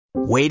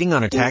Waiting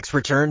on a tax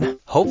return?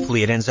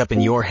 Hopefully it ends up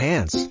in your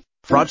hands.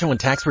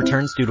 Fraudulent tax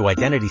returns due to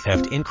identity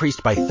theft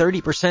increased by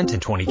 30% in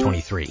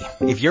 2023.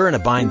 If you're in a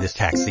bind this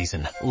tax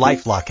season,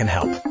 LifeLock can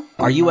help.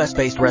 Our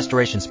U.S.-based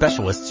restoration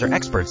specialists are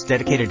experts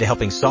dedicated to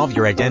helping solve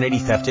your identity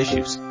theft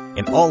issues.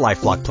 And all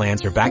LifeLock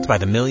plans are backed by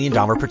the $1 Million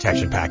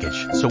Protection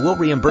Package. So we'll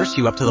reimburse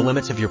you up to the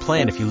limits of your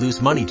plan if you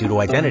lose money due to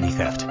identity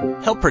theft.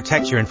 Help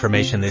protect your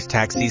information this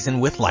tax season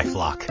with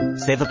LifeLock.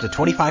 Save up to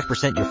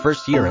 25% your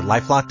first year at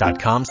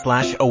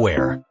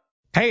LifeLock.com/aware.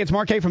 Hey, it's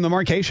Mark K from The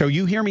Mark K Show.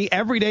 You hear me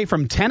every day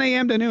from 10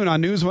 a.m. to noon on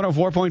News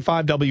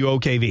 104.5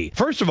 WOKV.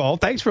 First of all,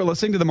 thanks for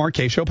listening to The Mark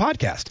K Show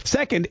podcast.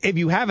 Second, if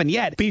you haven't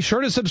yet, be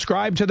sure to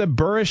subscribe to the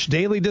Burrish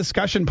Daily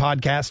Discussion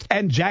podcast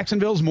and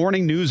Jacksonville's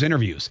Morning News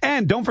interviews.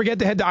 And don't forget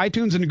to head to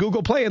iTunes and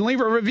Google Play and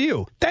leave a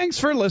review. Thanks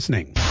for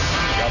listening.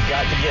 Y'all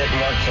got to get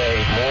Mark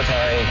K more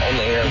time on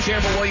the air. Be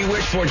careful what you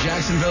wish for,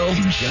 Jacksonville.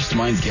 You just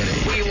might get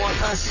it. We want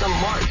us some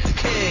Mark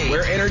K.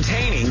 Where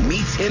entertaining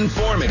meets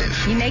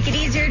informative. You make it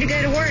easier to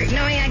go to work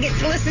knowing I get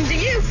to listen to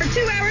you for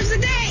 2 hours a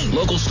day.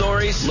 Local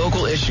stories,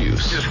 local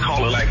issues. Just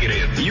call it like it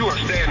is. You are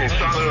standing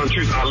solid on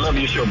truth. I love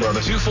your show,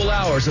 brother. 2 full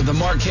hours of the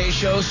Mark K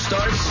Show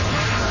starts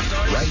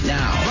right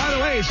now. By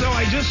the way, so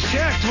I just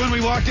checked when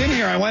we walked in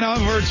here. I went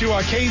over to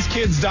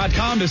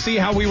kskids.com to see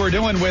how we were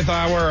doing with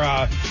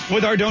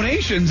our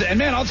donations. And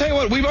man, I'll tell you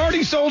what, we've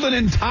already sold an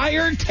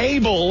entire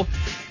table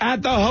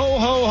at the Ho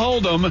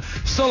Ho Hold'em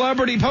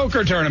Celebrity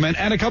Poker Tournament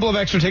and a couple of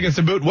extra tickets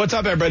to boot. What's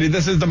up, everybody?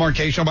 This is the Mark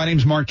K Show. My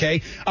name's Mark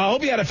K. I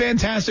hope you had a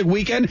fantastic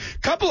weekend.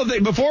 Couple of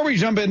things before we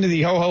jump into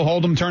the Ho Ho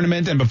Hold'em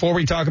tournament and before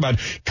we talk about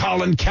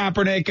Colin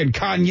Kaepernick and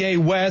Kanye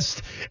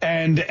West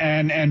and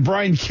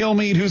Brian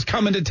Kilmeade, who's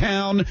coming to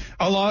town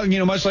along,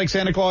 much like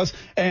Santa Claus,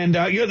 and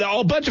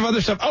a bunch of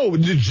other stuff. Oh,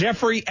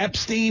 Jeffrey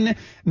Epstein.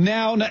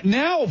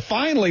 Now,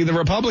 finally, the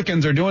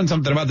Republicans are doing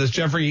something about this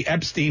Jeffrey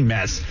Epstein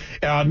mess.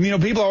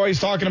 People are always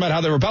talking about how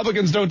the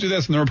Republicans don't do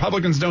this and the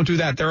Republicans don't do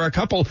that. There are a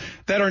couple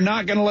that are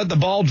not going to let the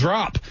ball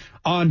drop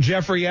on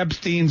Jeffrey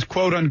Epstein's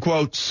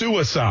quote-unquote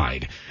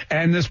suicide.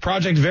 And this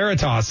Project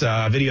Veritas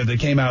video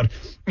that came out,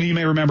 you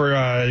may remember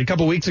a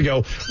couple weeks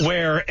ago,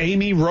 where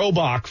Amy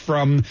Robach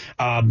from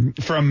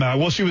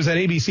she was at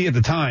ABC at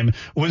the time,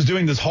 was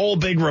doing this whole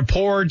big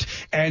report,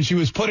 and she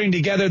was putting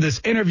together this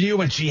interview,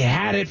 and she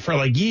had it for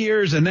like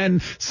years, and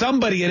then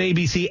somebody at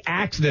ABC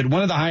axed it.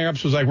 One of the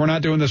higher-ups was like, we're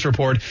not doing this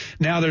report.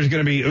 Now there's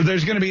going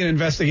to be an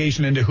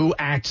investigation into who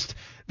axed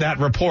that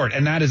report,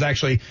 and that is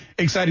actually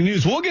exciting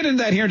news. We'll get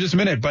into that here in just a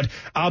minute, but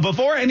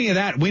before any of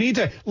that, we need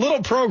to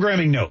little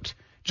programming note.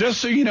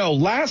 Just so you know,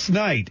 last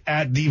night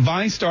at the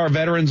ViStar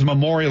Veterans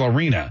Memorial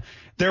Arena,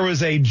 there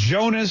was a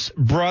Jonas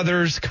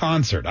Brothers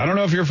concert. I don't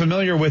know if you're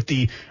familiar with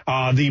the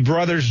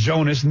brothers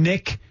Jonas,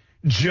 Nick,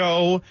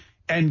 Joe,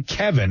 and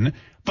Kevin,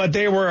 but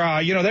they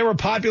were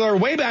popular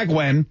way back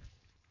when.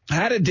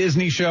 Had a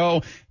Disney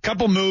show,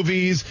 couple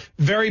movies,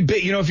 very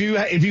big.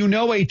 If you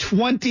know a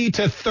 20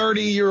 to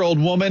 30-year-old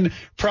woman,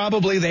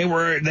 probably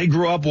they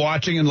grew up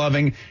watching and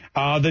loving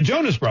the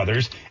Jonas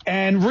Brothers.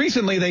 And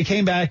recently they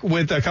came back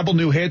with a couple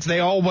new hits. They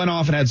all went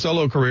off and had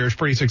solo careers,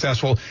 pretty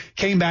successful.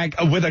 Came back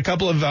with a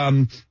couple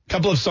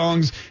of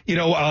songs,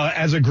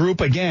 as a group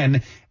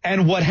again.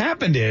 And what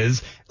happened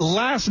is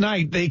last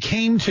night they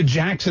came to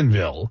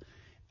Jacksonville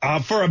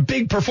for a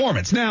big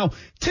performance. Now,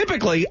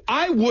 typically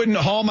I wouldn't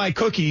haul my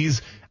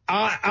cookies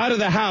out of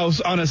the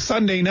house on a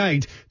Sunday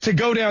night to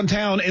go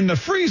downtown in the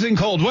freezing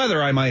cold weather,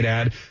 I might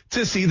add,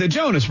 to see the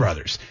Jonas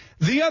Brothers.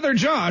 The other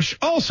Josh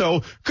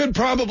also could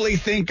probably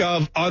think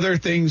of other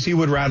things he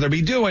would rather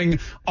be doing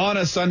on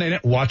a Sunday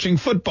night, watching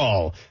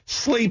football,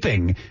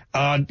 sleeping,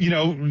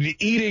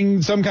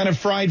 eating some kind of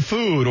fried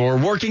food or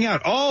working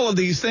out, all of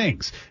these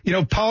things,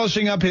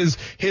 polishing up his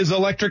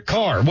electric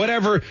car,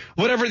 whatever,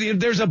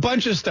 there's a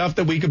bunch of stuff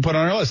that we could put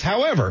on our list.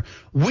 However,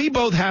 we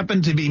both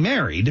happen to be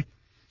married,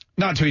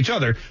 not to each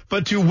other,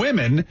 but to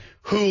women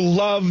who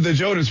love the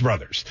Jonas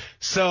Brothers.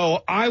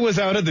 So I was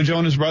out at the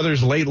Jonas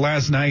Brothers late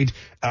last night.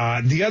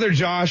 The other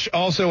Josh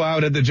also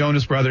out at the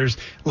Jonas Brothers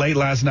late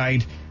last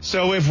night.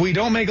 So if we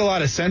don't make a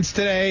lot of sense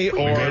today,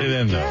 we made it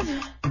in though.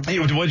 Hey,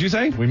 what'd you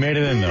say? We made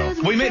it in though.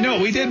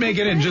 We did make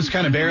it in, just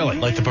kind of barely.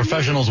 Like the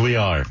professionals we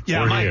are.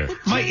 Yeah, we're here.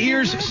 My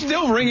ears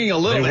still ringing a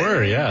little bit. They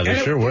were, yeah, they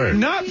sure were.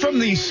 Not from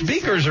the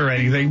speakers or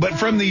anything, but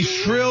from the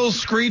shrill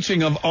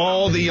screeching of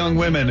all the young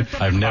women.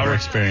 I've never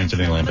experienced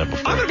anything like that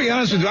before. I'm going to be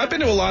honest with you. I've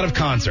been to a lot of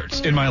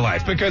concerts in my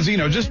life because,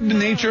 just the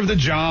nature of the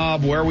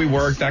job, where we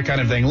work, that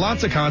kind of thing.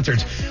 Lots of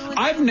concerts.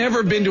 I've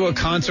never been to a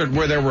concert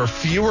where there were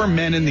fewer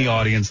men in the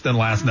audience than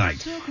last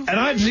night. And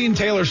I've seen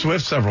Taylor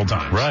Swift several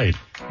times. Right.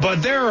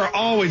 But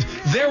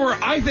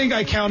I think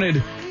I counted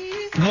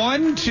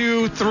 1,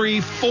 2,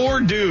 3, 4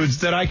 dudes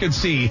that I could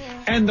see.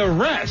 And the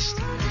rest,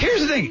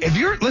 here's the thing.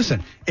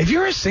 If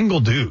you're a single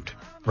dude,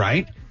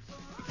 right?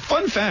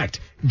 Fun fact,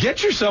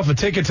 get yourself a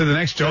ticket to the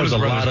next Jonas There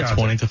was a Brothers lot of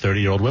concert. 20 to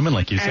 30-year-old women,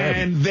 like you said.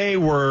 And they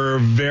were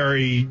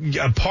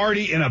a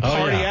party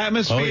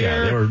atmosphere. Oh,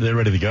 yeah. They were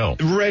ready to go.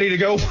 Ready to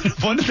go.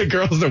 One of the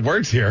girls that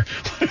works here,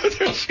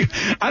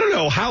 I don't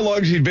know how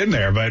long she'd been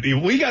there, but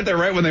we got there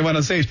right when they went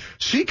on stage.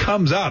 She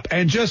comes up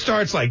and just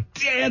starts like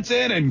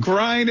dancing and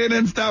grinding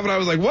and stuff. And I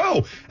was like,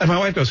 whoa. And my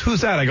wife goes,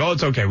 who's that? I go, oh,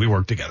 it's okay. We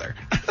work together.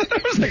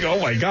 I was like, oh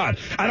my God.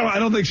 I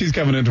don't think she's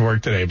coming into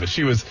work today, but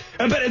she was,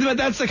 but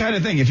that's the kind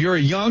of thing. If you're a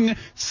young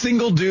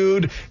single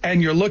dude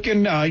and you're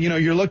looking,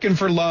 you're looking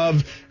for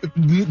love,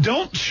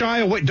 don't shy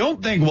away.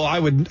 Don't think, well, I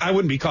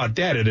wouldn't be caught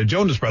dead at a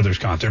Jonas Brothers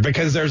concert,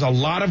 because there's a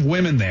lot of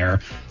women there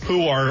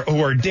who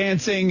are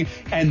dancing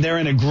and they're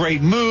in a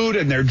great mood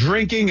and they're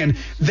drinking and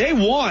they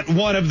want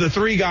one of the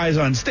three guys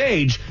on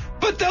stage,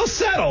 but they'll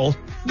settle,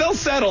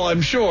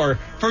 I'm sure,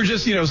 for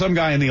just, some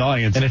guy in the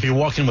audience. And if you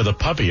walk in with a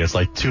puppy, it's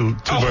like two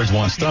birds,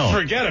 one stone.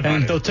 Forget about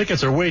and it. those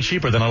tickets are way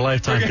cheaper than a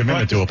lifetime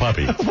commitment to a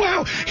puppy.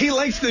 Wow. He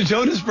likes the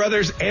Jonas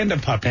Brothers and a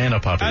puppy.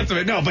 That's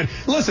it. No, but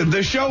listen,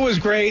 the show was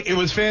great. It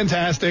was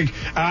fantastic.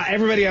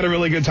 Everybody had a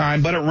really good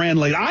time, but it ran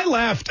late. I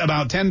left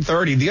about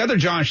 10:30. The other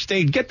Josh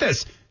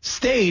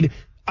stayed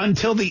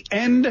until the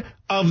end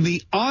of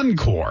the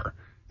encore.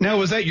 Now,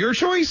 was that your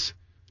choice?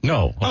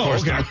 No, of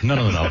course okay. not.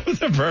 No.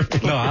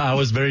 Perfect. No, I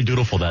was very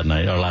dutiful that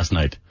night, or last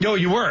night. No,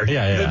 you were?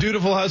 Yeah. The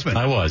dutiful husband.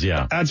 I was,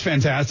 yeah. That's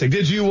fantastic.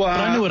 Did you... But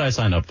I knew what I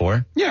signed up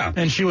for. Yeah.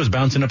 And she was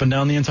bouncing up and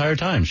down the entire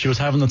time. She was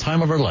having the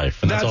time of her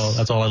life, and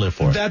that's all I live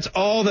for. That's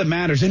all that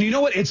matters. And you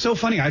know what? It's so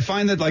funny. I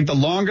find that, like, the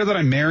longer that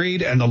I'm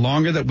married and the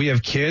longer that we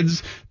have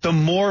kids, the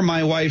more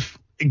my wife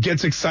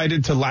gets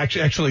excited to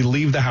actually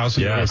leave the house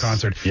and go to a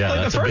concert. Yeah,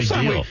 like that's a big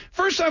deal.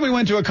 First time we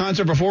went to a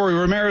concert before we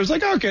were married, it was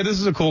like, okay, this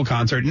is a cool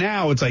concert.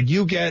 Now it's like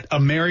you get a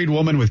married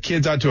woman with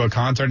kids out to a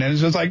concert, and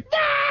it's just like,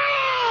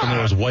 And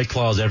there was White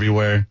Claws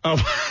everywhere. Oh,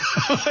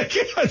 my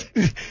God.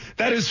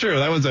 That is true.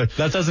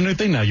 That's a new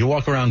thing now. You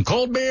walk around,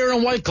 cold beer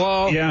and White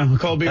Claw. Yeah,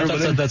 cold beer.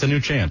 That's a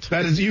new chant.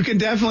 That is, you can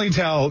definitely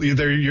tell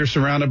you're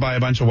surrounded by a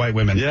bunch of white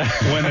women. Yeah.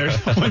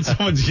 when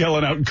someone's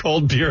yelling out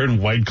cold beer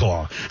and White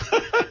Claw.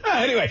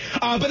 Anyway,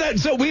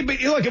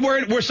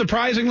 we're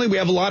surprisingly, we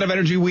have a lot of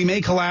energy. We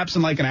may collapse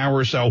in like an hour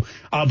or so,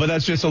 but that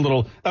was just a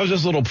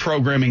little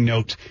programming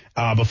note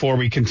before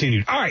we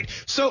continued. All right,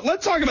 so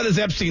let's talk about this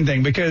Epstein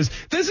thing, because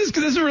this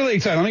is really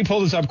exciting. Let me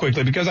pull this up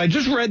quickly, because I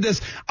just read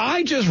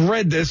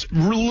this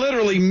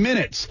literally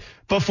minutes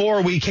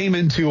before we came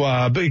in to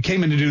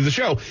do the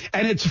show,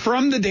 and it's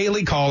from the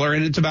Daily Caller,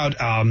 and it's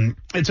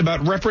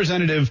about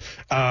Representative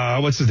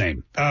what's his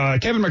name,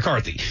 Kevin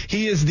McCarthy.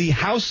 He is the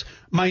House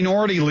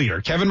Minority Leader,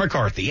 Kevin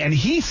McCarthy, and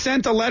he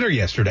sent a letter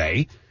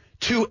yesterday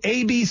to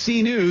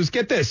ABC News.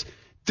 Get this,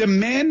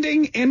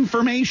 demanding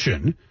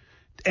information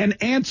and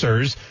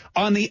answers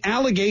on the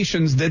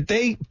allegations that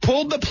they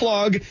pulled the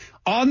plug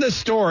on the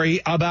story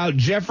about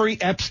Jeffrey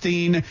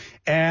Epstein,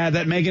 that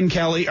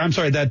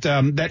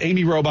that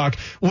Amy Robach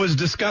was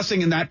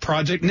discussing in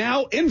that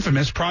now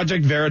infamous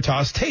Project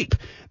Veritas tape.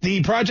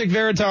 The Project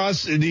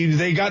Veritas,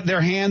 they got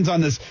their hands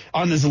on this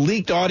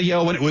leaked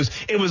audio, and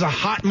it was a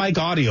hot mic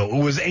audio.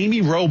 It was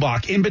Amy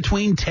Robach in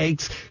between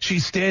takes.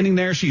 She's standing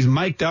there, she's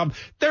mic'd up.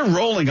 They're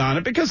rolling on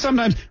it, because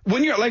sometimes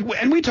when you're like,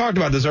 and we talked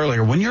about this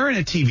earlier, when you're in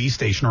a TV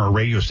station or a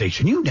radio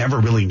station, you never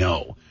really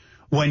know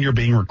when you're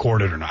being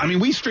recorded or not. I mean,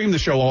 we stream the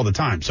show all the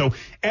time. So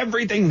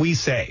everything we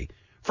say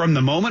from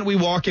the moment we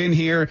walk in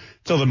here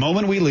till the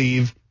moment we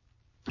leave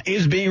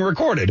is being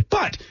recorded.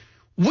 But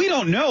we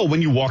don't know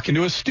when you walk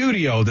into a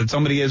studio that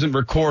somebody isn't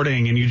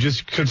recording, and you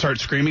just could start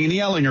screaming and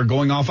yelling or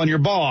going off on your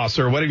boss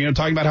or whatever,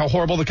 talking about how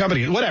horrible the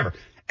company is, whatever.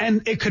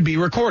 And it could be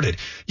recorded.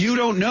 You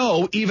don't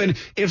know even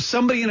if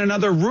somebody in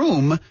another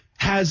room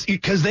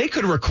because they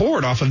could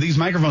record off of these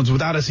microphones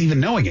without us even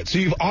knowing it. So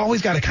you've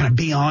always got to kind of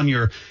be on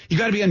your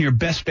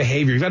best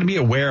behavior. You've got to be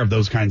aware of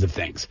those kinds of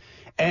things.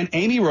 And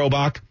Amy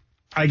Robach,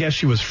 I guess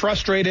she was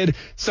frustrated.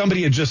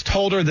 Somebody had just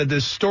told her that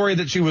this story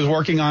that she was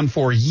working on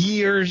for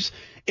years,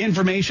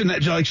 information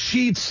that, like,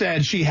 she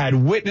said she had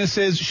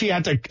witnesses. She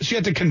had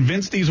to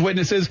convince these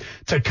witnesses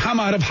to come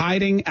out of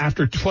hiding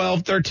after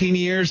 12, 13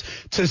 years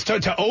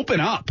to open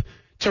up.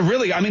 To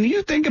really, I mean,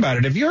 you think about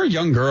it. If you're a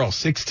young girl,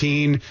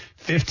 16,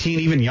 15,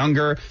 even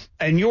younger,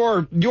 and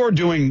you're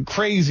doing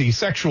crazy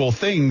sexual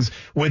things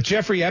with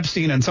Jeffrey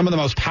Epstein and some of the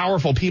most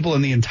powerful people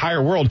in the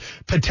entire world,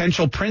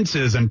 potential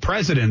princes and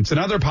presidents and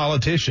other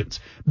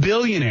politicians,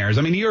 billionaires.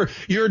 I mean,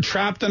 you're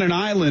trapped on an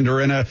island or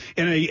in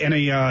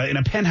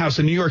a penthouse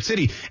in New York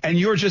City, and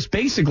you're just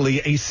basically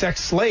a sex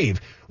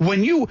slave.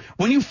 When you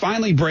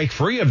finally break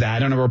free of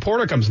that, and a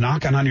reporter comes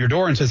knocking on your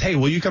door and says, "Hey,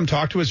 will you come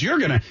talk to us?"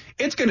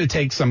 It's gonna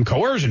take some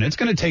coercion. It's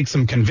gonna take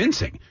some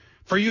convincing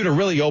for you to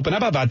really open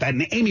up about that.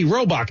 And Amy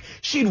Robach,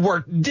 she'd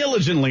worked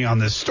diligently on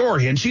this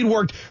story, and she'd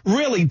worked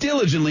really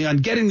diligently on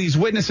getting these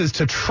witnesses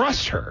to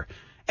trust her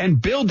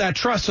and build that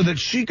trust so that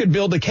she could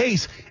build a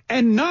case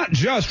and not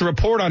just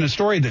report on a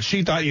story that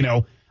she thought,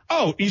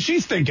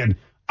 she's thinking,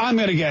 I'm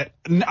going to get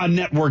a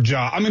network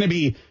job. I'm going to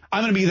be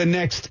the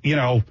next,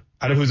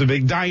 who's a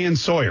big Diane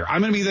Sawyer.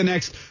 I'm going to be the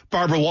next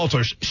Barbara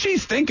Walters.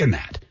 She's thinking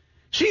that.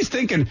 She's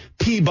thinking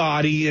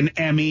Peabody and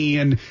Emmy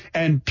and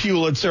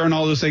Pulitzer and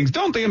all those things.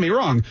 Don't get me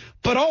wrong.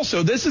 But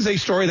also, this is a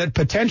story that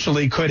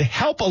potentially could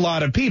help a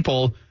lot of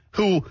people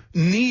who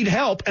need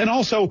help and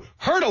also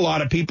hurt a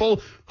lot of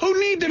people who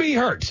need to be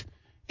hurt,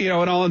 for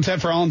all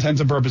intents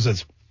and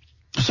purposes.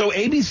 So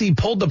ABC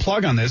pulled the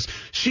plug on this.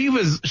 She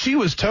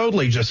was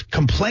totally just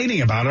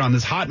complaining about it on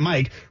this hot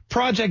mic.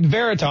 Project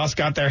Veritas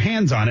got their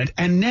hands on it.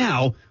 And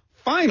now,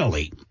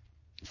 finally,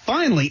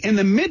 in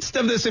the midst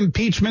of this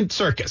impeachment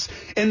circus,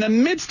 in the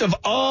midst of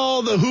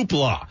all the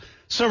hoopla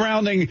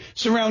surrounding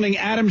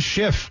Adam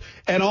Schiff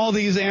and all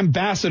these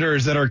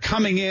ambassadors that are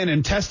coming in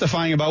and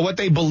testifying about what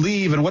they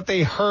believe and what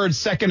they heard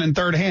second and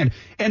third hand,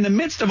 in the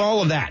midst of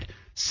all of that,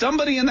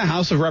 somebody in the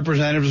House of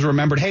Representatives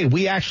remembered, hey,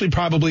 we actually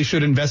probably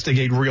should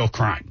investigate real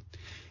crime.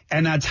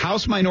 And that's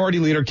House Minority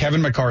Leader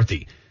Kevin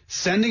McCarthy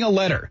sending a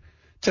letter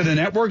to the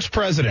network's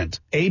president,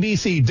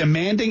 ABC,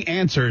 demanding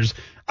answers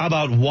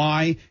about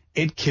why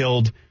it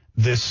killed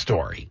this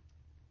story.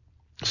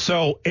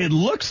 So it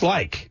looks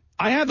like,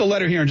 I have the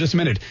letter here in just a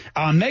minute.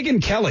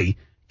 Megyn Kelly,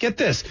 get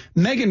this,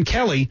 Megyn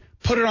Kelly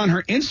put it on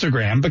her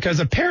Instagram because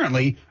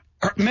apparently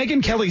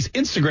Megyn Kelly's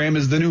Instagram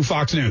is the new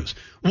Fox News.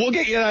 We'll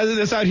get you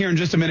this out here in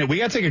just a minute. We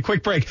got to take a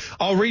quick break.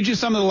 I'll read you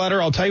some of the letter.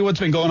 I'll tell you what's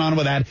been going on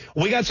with that.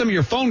 We got some of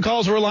your phone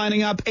calls we're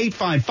lining up.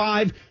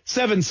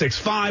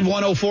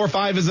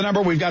 855-765-1045 is the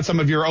number. We've got some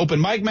of your open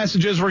mic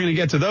messages. We're going to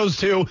get to those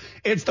too.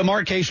 It's the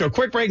Mark Kaye Show.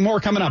 Quick break.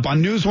 More coming up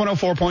on News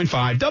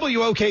 104.5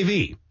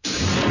 WOKV.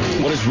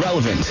 What is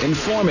relevant,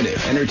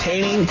 informative,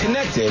 entertaining,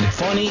 connected,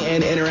 funny,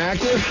 and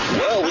interactive?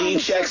 Well, Weed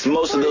checks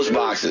most of those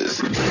boxes.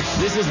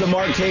 This is the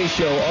Mark Kaye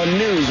Show on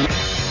News.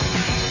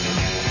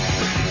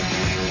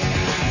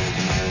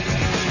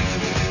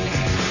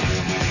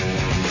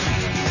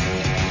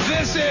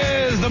 This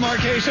is the Mark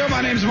Kaye Show.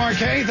 My name's Mark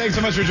Kaye. Thanks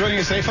so much for joining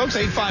us today, folks.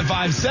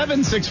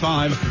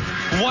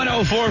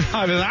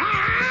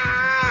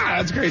 855-765-1045.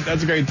 That's great.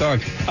 That's a great talk.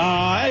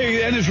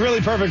 And it's really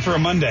perfect for a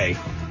Monday.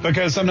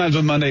 Because sometimes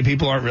with Monday,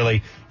 people aren't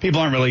really,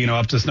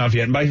 up to snuff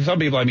yet. And by some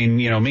people, I mean,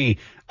 me.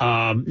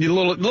 A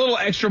little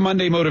extra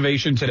Monday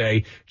motivation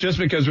today, just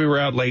because we were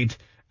out late,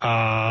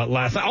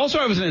 last night. Also,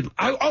 I was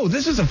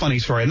this is a funny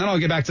story. And then I'll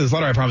get back to this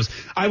letter, I promise.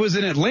 I was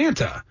in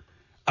Atlanta.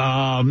 We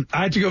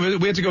had to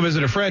go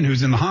visit a friend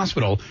who's in the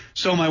hospital.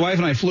 So my wife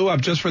and I flew up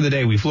just for the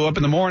day. We flew up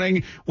in the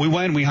morning.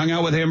 We hung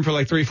out with him for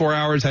like 3-4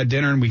 hours, had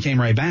dinner, and we came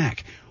right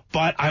back.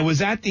 But I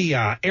was at the,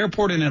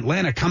 airport in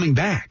Atlanta coming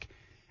back.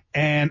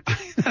 And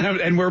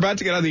we're about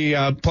to get on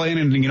the plane,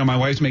 and my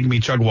wife's making me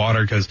chug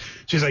water because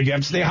she's like, you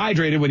have to stay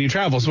hydrated when you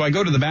travel. So I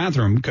go to the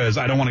bathroom because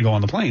I don't want to go on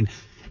the plane,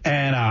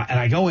 and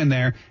I go in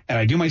there and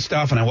I do my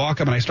stuff and I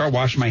walk up and I start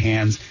washing my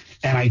hands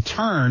and I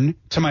turn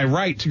to my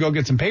right to go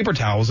get some paper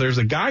towels. There's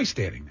a guy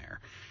standing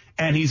there,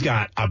 and he's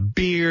got a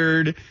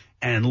beard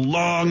and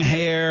long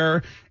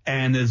hair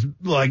and is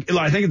like,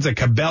 I think it's a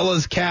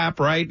Cabela's cap,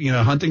 right?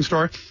 Hunting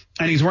store,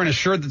 and he's wearing a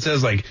shirt that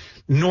says like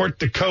North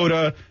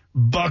Dakota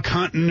buck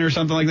hunting or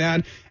something like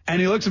that. And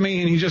he looks at me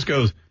and he just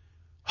goes,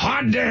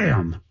 hot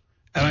damn.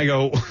 And I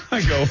go,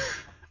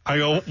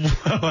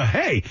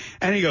 hey.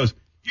 And he goes,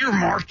 you're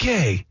Mark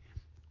Kaye.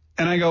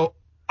 And I go,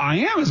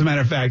 I am, as a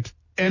matter of fact.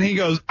 And he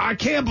goes, I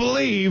can't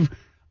believe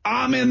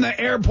I'm in the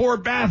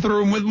airport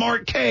bathroom with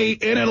Mark Kaye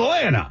in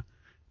Atlanta.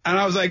 And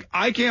I was like,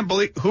 I can't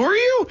believe, who are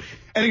you?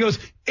 And he goes,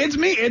 it's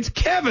me. It's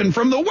Kevin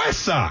from the West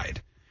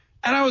Side.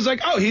 And I was like,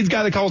 oh, he's the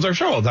guy that calls our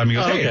show all the time. He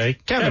goes, hey, okay.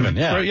 Kevin,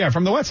 yeah,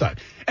 from the West Side.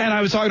 And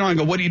I was talking to him. I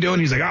go, what are you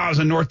doing? He's like, I was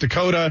in North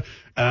Dakota.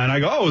 And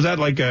I go, oh, is that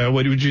like a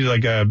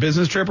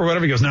business trip or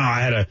whatever? He goes, no, I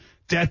had a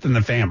death in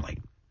the family.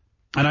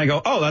 And I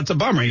go, oh, that's a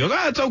bummer. He goes,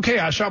 it's okay.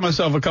 I shot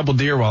myself a couple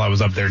deer while I was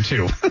up there,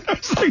 too. I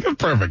was like,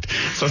 perfect.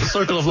 So the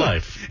circle of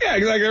life. Yeah,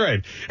 exactly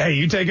right. Hey,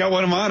 you take out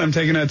one of mine, I'm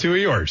taking out two of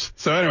yours.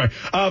 So anyway,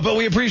 but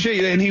we appreciate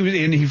you. And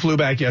he flew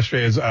back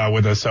yesterday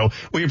with us. So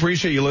we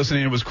appreciate you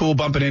listening. It was cool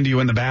bumping into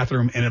you in the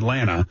bathroom in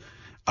Atlanta.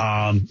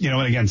 And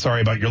again, sorry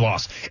about your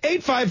loss.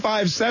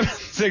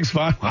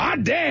 855-765.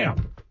 Hot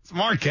damn. It's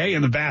Mark Kaye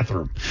in the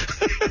bathroom.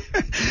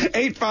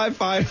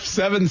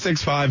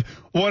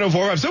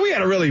 855-765-1045. So we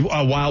had a really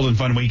wild and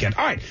fun weekend.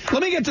 All right,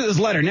 let me get to this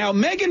letter. Now,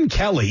 Megyn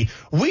Kelly,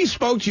 we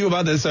spoke to you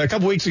about this a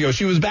couple weeks ago.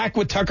 She was back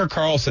with Tucker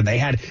Carlson.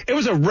 It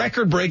was a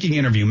record-breaking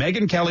interview.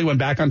 Megyn Kelly went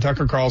back on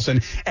Tucker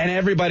Carlson, and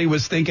everybody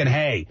was thinking,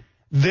 hey,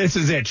 this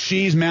is it.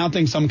 She's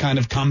mounting some kind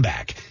of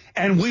comeback.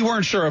 And we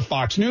weren't sure if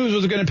Fox News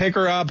was going to pick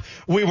her up.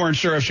 We weren't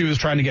sure if she was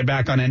trying to get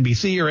back on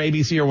NBC or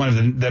ABC or one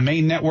of the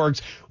main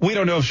networks. We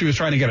don't know if she was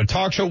trying to get a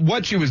talk show,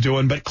 what she was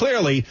doing. But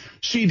clearly,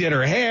 she did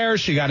her hair.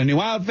 She got a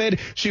new outfit.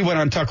 She went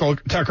on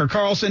Tucker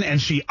Carlson,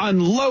 and she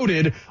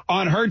unloaded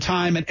on her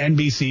time at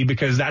NBC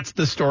because that's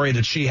the story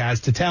that she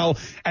has to tell.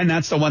 And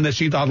that's the one that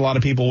she thought a lot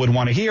of people would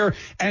want to hear.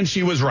 And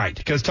she was right,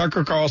 because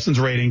Tucker Carlson's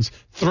ratings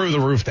through the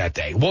roof that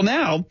day. Well,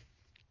 now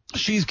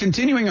she's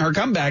continuing her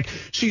comeback.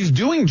 She's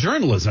doing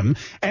journalism,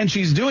 and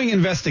she's doing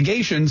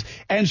investigations,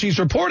 and she's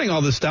reporting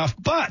all this stuff.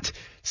 But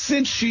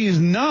since she's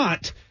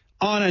not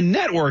on a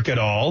network at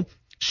all,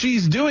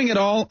 she's doing it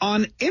all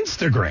on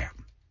Instagram.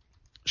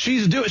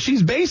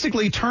 She's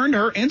basically turned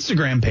her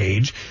Instagram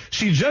page.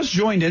 She just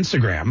joined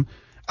Instagram.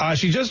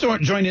 She just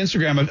joined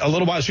Instagram a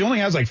little while. She only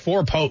has like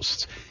 4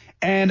 posts.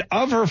 And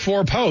of her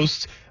 4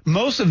 posts,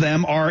 most of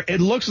them are, it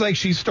looks like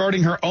she's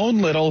starting her own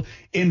little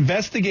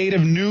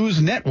investigative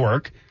news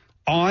network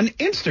on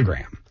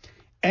Instagram.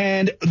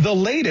 And the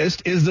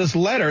latest is this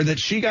letter that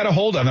she got a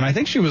hold of, and I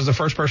think she was the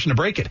first person to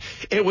break it.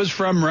 It was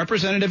from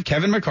Representative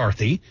Kevin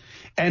McCarthy,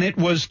 and it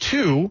was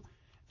to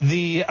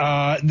the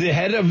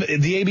head of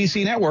the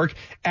ABC network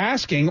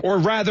asking, or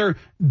rather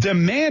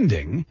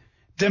demanding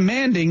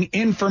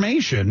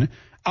information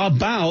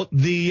about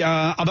the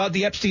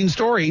Epstein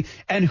story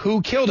and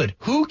who killed it.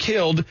 Who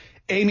killed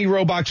Amy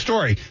Robach's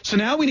story? So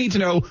now we need to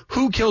know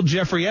who killed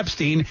Jeffrey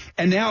Epstein,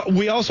 and now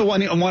we also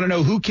want to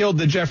know who killed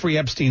the Jeffrey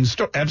Epstein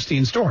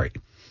story.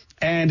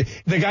 And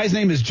the guy's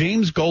name is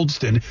James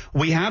Goldston.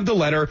 We have the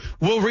letter.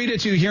 We'll read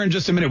it to you here in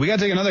just a minute. We got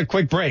to take another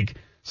quick break.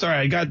 Sorry,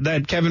 I got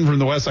that Kevin from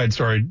the West Side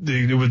story.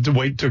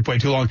 It took way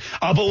too long.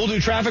 But we'll do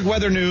traffic,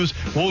 weather, news.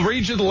 We'll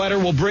read you the letter.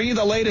 We'll bring you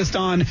the latest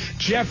on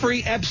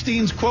Jeffrey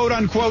Epstein's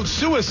quote-unquote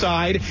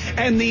suicide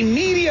and the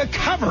media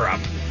cover-up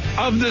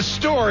of the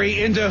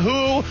story into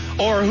who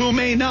or who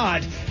may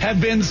not have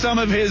been some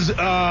of his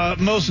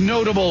most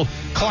notable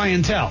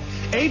clientele.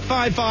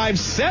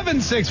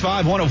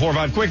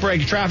 855-765-1045. Quick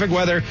break, traffic,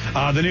 weather,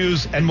 the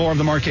news, and more of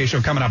the Mark Kaye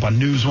Show coming up on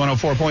News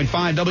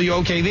 104.5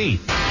 WOKV.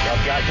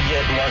 I've got to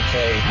get Mark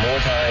Kaye more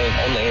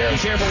time on the air. Be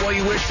careful what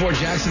you wish for,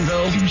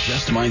 Jacksonville. You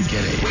just might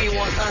get it. We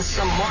want us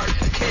some Mark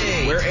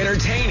Kaye. Where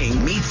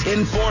entertaining meets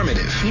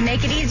informative. You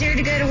make it easier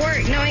to go to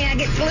work knowing I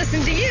get to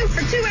listen to you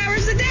for 2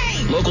 hours a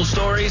day. Local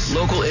stories,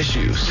 local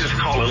issues. Just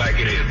call it like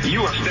it is.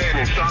 You are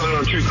standing solid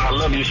on truth. I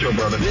love your show,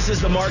 brother. This is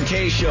the Mark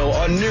Kaye Show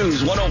on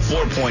News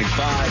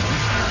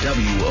 104.5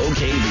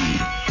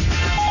 WOKV.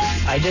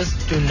 I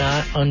just do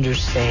not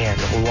understand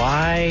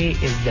why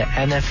is the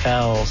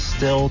NFL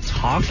still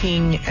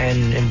talking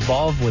and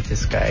involved with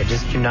this guy. I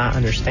just do not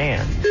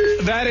understand.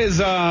 That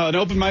is an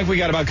open mic we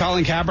got about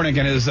Colin Kaepernick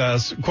and his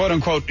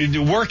quote-unquote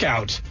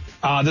workout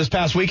this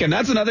past weekend.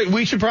 That's another.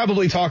 We should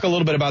probably talk a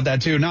little bit about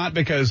that, too, not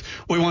because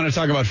we want to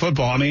talk about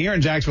football. I mean, here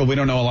in Jacksonville, we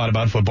don't know a lot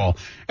about football,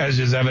 as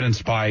is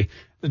evidenced by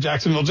the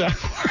Jacksonville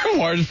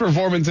Jaguars'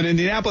 performance in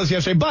Indianapolis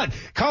yesterday. But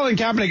Colin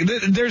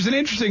Kaepernick, there's an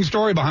interesting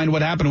story behind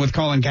what happened with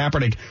Colin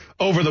Kaepernick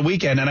over the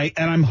weekend, and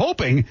I'm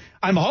hoping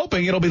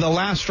it'll be the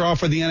last straw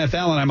for the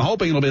NFL, and I'm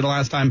hoping it'll be the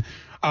last time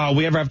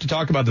we ever have to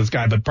talk about this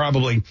guy, but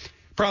probably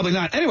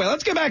not. Anyway,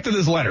 let's get back to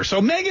this letter. So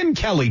Megyn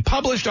Kelly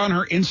published on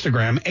her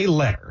Instagram a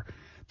letter.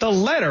 The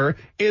letter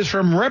is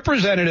from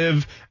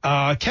Representative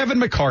Kevin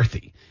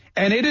McCarthy,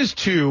 and it is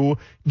to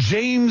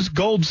James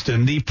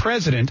Goldston, the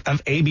president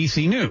of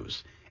ABC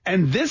News.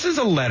 And this is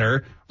a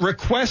letter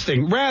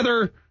requesting,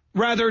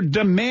 rather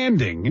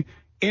demanding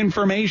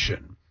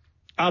information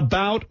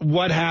about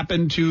what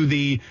happened to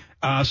the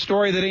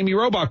story that Amy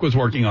Robach was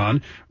working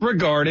on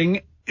regarding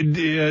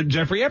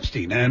Jeffrey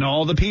Epstein and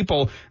all the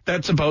people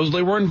that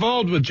supposedly were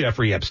involved with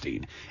Jeffrey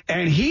Epstein.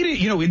 And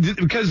he,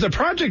 because the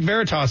Project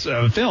Veritas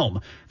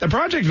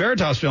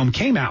film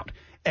came out,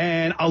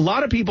 and a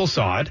lot of people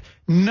saw it.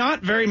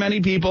 Not very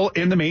many people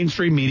in the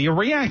mainstream media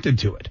reacted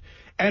to it.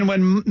 And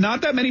when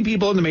not that many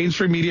people in the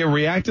mainstream media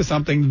react to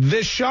something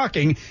this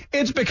shocking,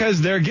 it's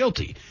because they're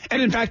guilty. And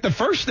in fact, the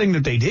first thing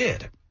that they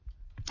did,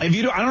 I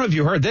don't know if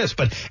you heard this,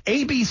 but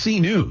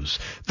ABC News,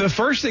 the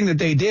first thing that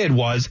they did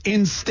was,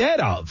 instead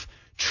of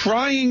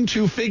trying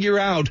to figure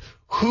out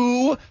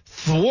who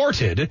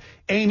thwarted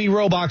Amy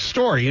Robach's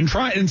story, and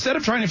instead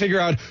of trying to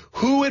figure out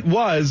who it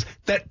was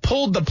that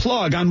pulled the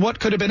plug on what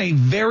could have been a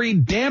very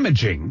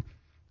damaging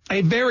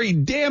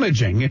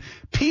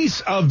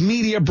piece of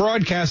media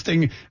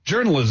broadcasting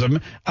journalism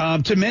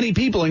to many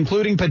people,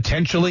 including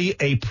potentially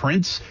a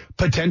prince,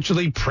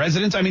 potentially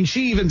presidents. I mean,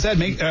 she even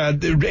said,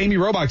 Amy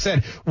Robach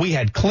said, we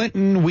had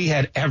Clinton, we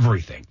had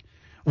everything.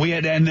 We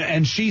had,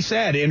 and she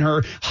said in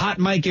her hot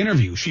mic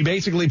interview, she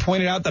basically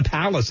pointed out the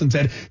palace and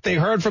said they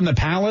heard from the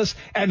palace,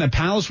 and the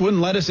palace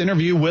wouldn't let us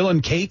interview Will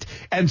and Kate,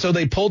 and so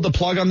they pulled the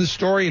plug on the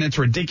story, and it's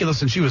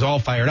ridiculous, and she was all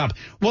fired up.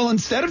 Well,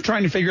 instead of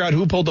trying to figure out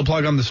who pulled the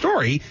plug on the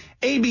story,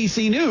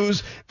 ABC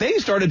News, they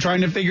started trying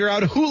to figure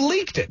out who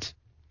leaked it.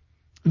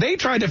 They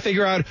tried to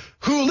figure out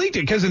who leaked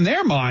it, because in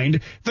their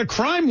mind, the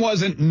crime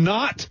wasn't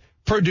not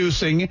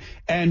producing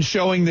and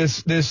showing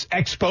this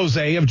expose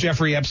of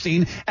Jeffrey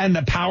Epstein and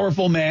the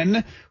powerful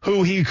men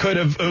who she could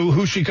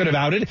have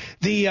outed.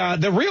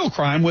 The real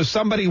crime was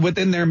somebody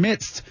within their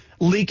midst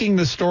leaking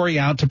the story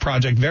out to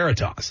Project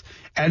Veritas.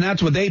 And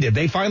that's what they did.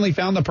 They finally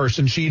found the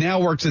person. She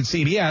now works at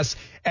CBS,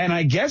 and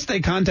I guess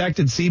they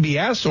contacted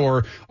CBS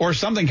or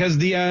something,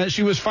 because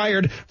she was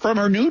fired from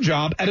her new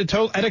job at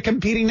a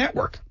competing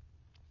network,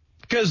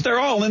 because they're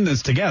all in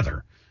this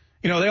together.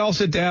 You know, they all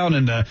sit down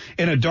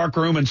in a dark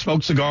room and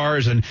smoke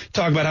cigars and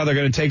talk about how they're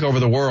going to take over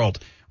the world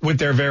with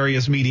their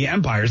various media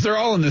empires. They're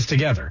all in this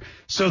together.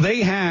 So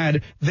they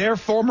had their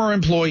former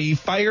employee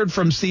fired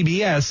from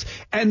CBS,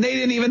 and they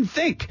didn't even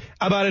think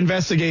about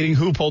investigating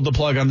who pulled the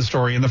plug on the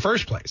story in the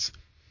first place.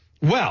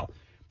 Well,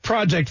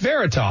 Project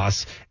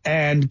Veritas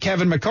and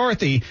Kevin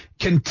McCarthy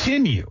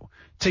continue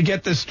to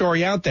get this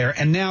story out there.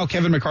 And now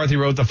Kevin McCarthy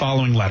wrote the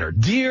following letter.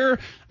 Dear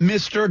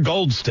Mr.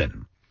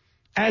 Goldston,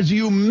 as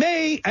you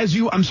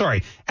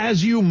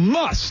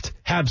must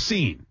have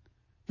seen,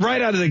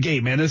 right out of the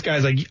gate, man, this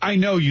guy's like, I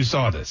know you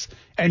saw this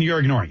and you're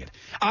ignoring it.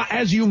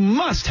 As you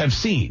must have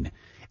seen,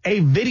 a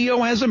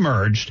video has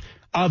emerged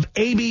of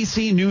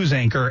ABC News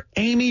anchor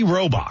Amy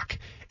Robach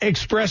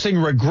expressing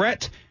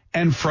regret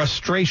and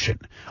frustration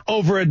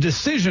over a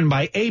decision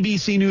by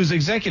ABC News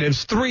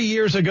executives 3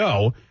 years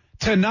ago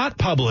to not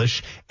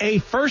publish a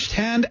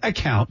first-hand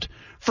account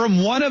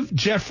from one of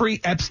Jeffrey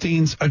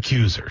Epstein's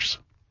accusers.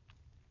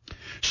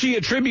 She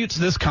attributes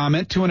this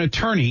comment to an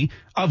attorney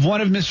of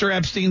one of Mr.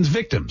 Epstein's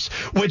victims,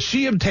 which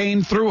she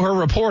obtained through her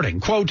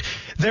reporting. Quote,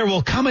 there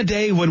will come a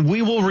day when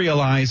we will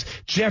realize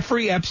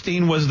Jeffrey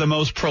Epstein was the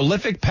most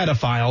prolific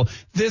pedophile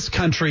this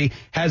country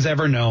has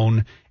ever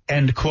known,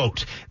 end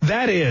quote.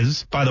 That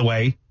is, by the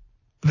way,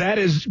 that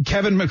is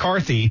Kevin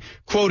McCarthy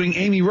quoting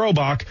Amy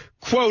Robach,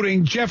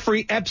 quoting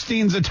Jeffrey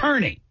Epstein's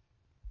attorney.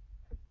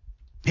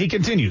 He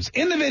continues,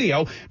 in the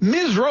video,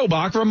 Ms.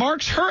 Robach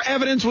remarks her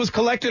evidence was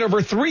collected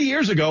over 3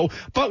 years ago,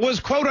 but was,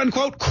 quote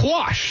unquote,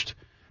 quashed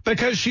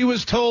because she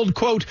was told,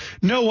 quote,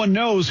 no one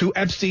knows who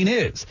Epstein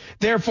is,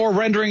 therefore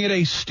rendering it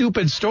a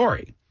stupid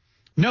story.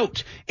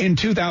 Note, in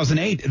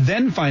 2008,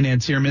 then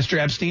financier Mr.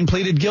 Epstein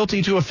pleaded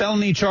guilty to a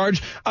felony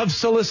charge of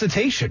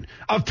solicitation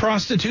of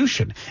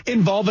prostitution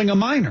involving a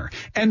minor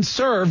and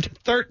served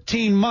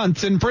 13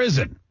 months in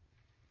prison.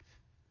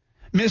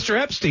 Mr.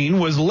 Epstein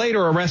was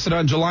later arrested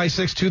on July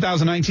 6,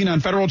 2019 on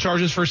federal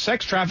charges for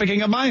sex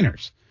trafficking of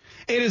minors.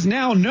 It is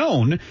now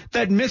known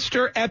that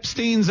Mr.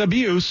 Epstein's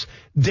abuse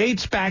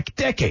dates back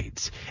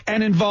decades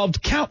and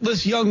involved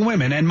countless young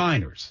women and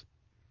minors.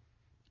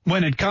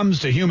 When it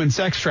comes to human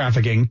sex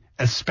trafficking,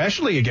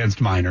 especially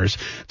against minors,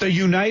 the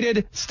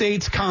United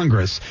States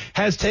Congress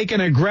has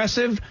taken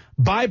aggressive,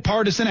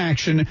 bipartisan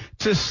action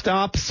to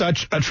stop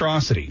such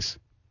atrocities.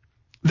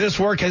 This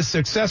work has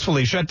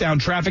successfully shut down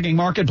trafficking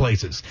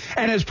marketplaces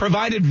and has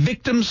provided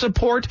victim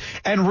support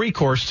and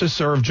recourse to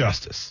serve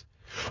justice.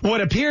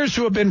 What appears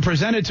to have been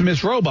presented to Ms.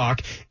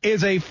 Robach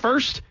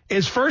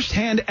is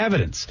first-hand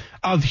evidence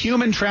of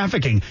human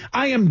trafficking.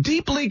 I am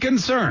deeply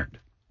concerned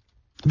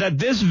that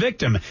this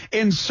victim,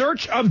 in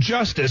search of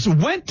justice,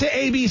 went to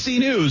ABC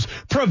News,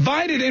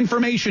 provided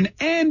information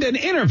and an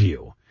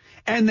interview,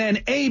 and then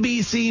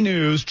ABC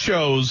News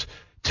chose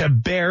to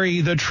bury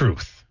the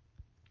truth.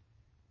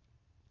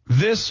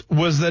 This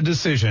was the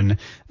decision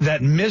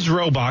that Ms.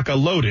 Robach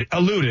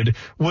alluded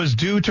was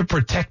due to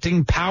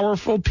protecting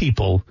powerful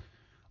people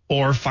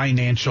or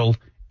financial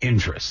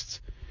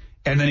interests.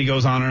 And then he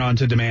goes on and on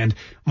to demand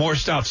more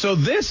stuff. So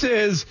this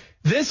is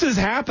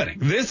happening.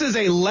 This is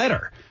a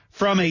letter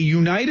from a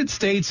United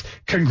States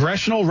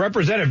congressional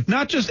representative,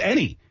 not just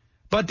any,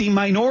 but the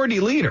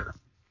minority leader,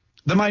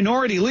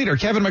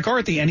 Kevin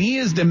McCarthy, and he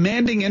is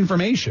demanding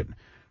information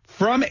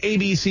from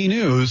ABC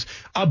News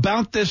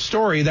about this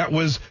story that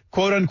was,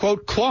 quote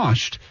unquote,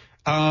 quashed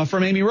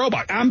from Amy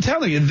Robach. I'm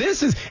telling you,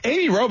 this is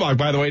Amy Robach,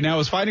 by the way, now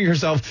is finding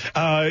herself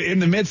in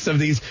the midst of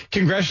these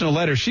congressional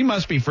letters. She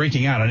must be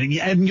freaking out.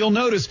 And you'll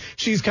notice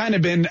she's kind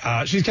of been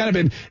not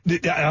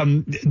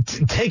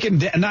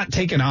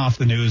taken off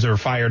the news or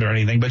fired or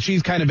anything, but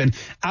she's kind of been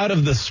out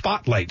of the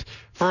spotlight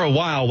for a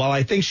while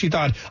I think she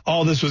thought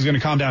all this was going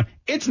to calm down.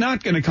 It's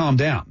not going to calm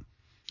down,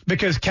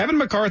 because Kevin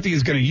McCarthy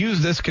is going to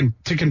use this to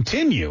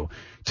continue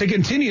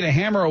to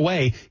hammer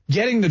away,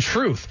 getting the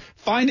truth,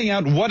 finding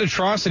out what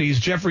atrocities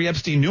Jeffrey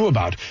Epstein knew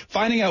about,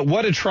 finding out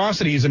what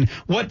atrocities and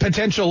what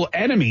potential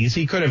enemies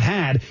he could have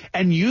had,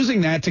 and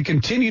using that to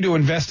continue to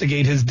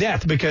investigate his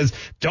death, because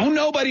don't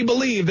nobody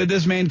believe that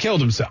this man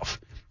killed himself.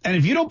 And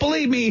if you don't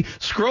believe me,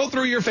 scroll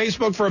through your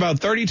Facebook for about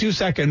 32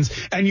 seconds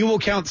and you will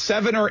count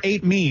 7 or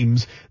 8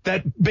 memes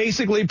that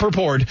basically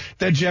purport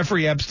that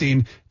Jeffrey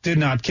Epstein did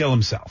not kill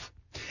himself.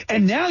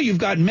 And now you've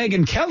got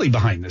Megyn Kelly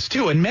behind this,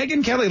 too. And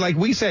Megyn Kelly, like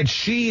we said,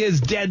 she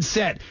is dead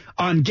set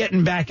on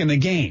getting back in the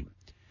game.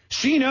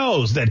 She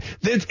knows that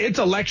it's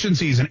election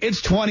season.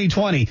 It's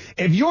 2020.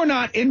 If you're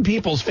not in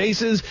people's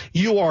faces,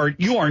 you are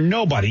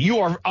nobody. You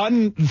are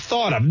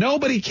unthought of.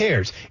 Nobody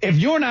cares. If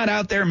you're not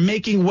out there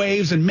making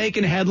waves and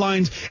making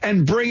headlines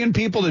and bringing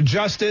people to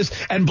justice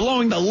and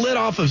blowing the lid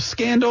off of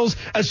scandals,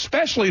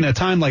 especially in a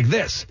time like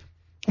this,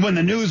 when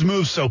the news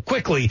moves so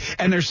quickly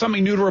and there's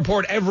something new to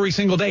report every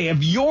single day,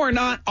 if you're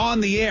not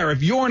on the air,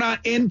 if you're not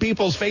in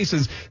people's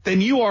faces,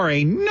 then you are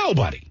a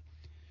nobody.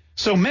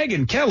 So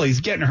Megyn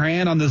Kelly's getting her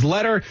hand on this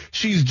letter.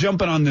 She's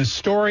jumping on this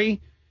story.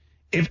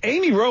 If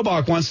Amy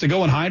Robach wants to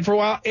go and hide for a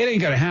while, it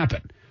ain't going to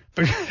happen,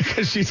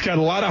 because she's got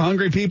a lot of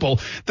hungry people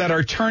that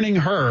are turning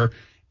her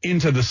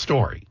into the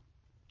story.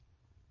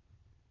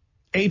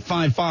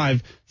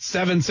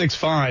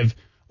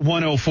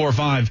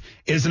 855-765-1045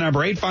 is the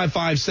number.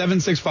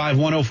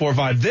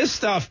 855-765-1045. This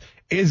stuff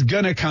is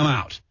going to come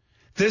out.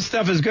 This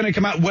stuff is going to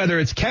come out, whether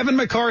it's Kevin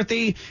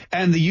McCarthy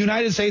and the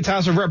United States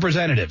House of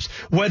Representatives,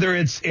 whether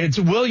it's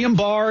William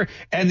Barr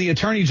and the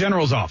Attorney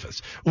General's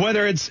office,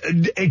 whether it's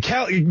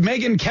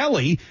Megyn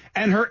Kelly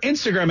and her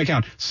Instagram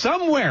account.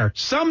 Somewhere,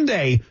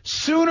 someday,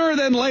 sooner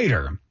than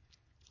later,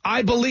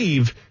 I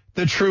believe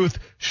the truth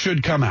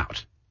should come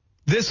out.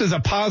 This is a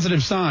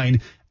positive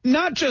sign.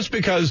 Not just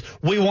because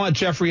we want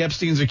Jeffrey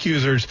Epstein's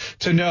accusers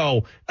to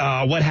know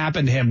what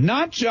happened to him.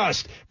 Not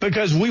just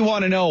because we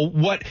want to know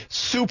what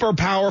super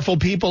powerful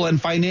people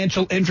and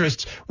financial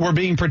interests were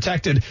being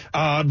protected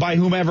by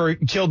whomever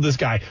killed this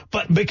guy.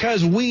 But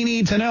because we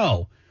need to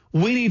know.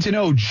 We need to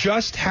know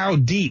just how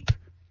deep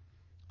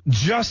and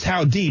just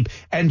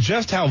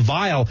how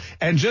vile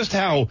and just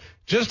how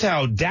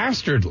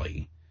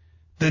dastardly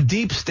the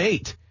deep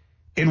state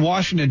in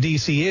Washington,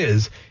 D.C.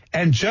 is.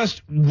 And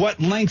just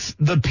what lengths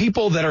the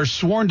people that are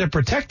sworn to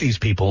protect these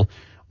people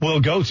will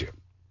go to.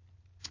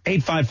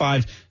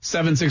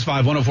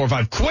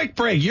 855-765-1045. Quick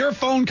break. Your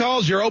phone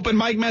calls, your open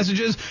mic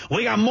messages.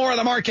 We got more of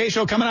the Mark Kaye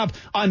Show coming up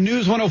on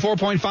News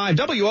 104.5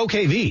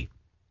 WOKV.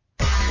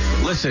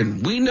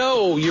 Listen, we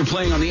know you're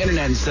playing on the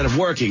internet instead of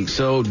working,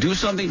 so do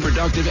something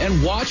productive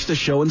and watch the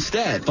show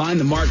instead. Find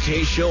the Mark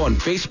Kaye Show on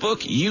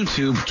Facebook,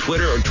 YouTube,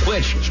 Twitter, or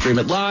Twitch. Stream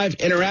it live,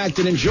 interact,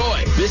 and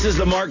enjoy. This is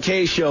the Mark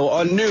Kaye Show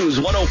on News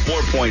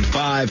 104.5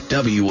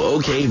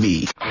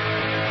 WOKV.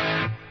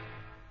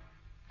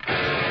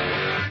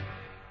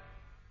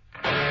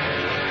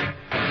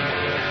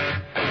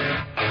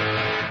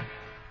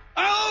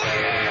 Oh,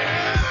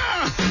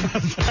 yeah!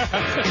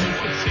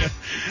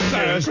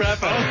 Sorry, I was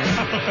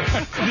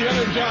the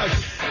other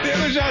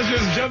Josh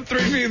just jumped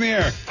 3 feet in the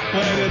air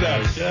when I did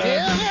that.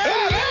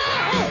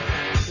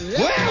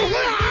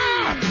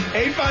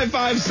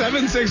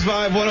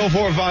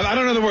 855-765-1045. I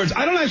don't know the words.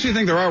 I don't actually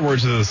think there are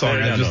words to the song.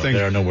 I just think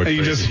there are no words.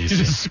 You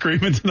just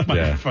scream into the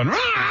microphone.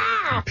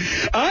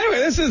 Anyway,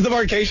 this is the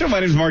Mark Kaye Show. My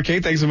name is Mark Kaye.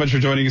 Thanks so much for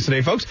joining us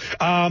today, folks.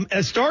 Star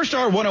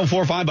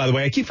 1045, by the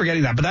way. I keep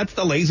forgetting that, but that's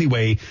the lazy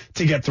way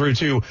to get through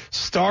to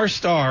star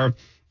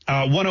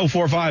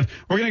 1045.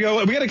 We're going to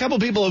go. We got a couple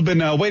people who've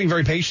been waiting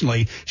very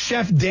patiently.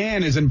 Chef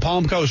Dan is in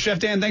Palm Coast. Chef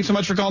Dan, thanks so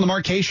much for calling the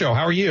Mark Kaye Show.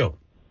 How are you?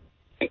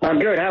 I'm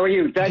good. How are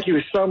you? Thank you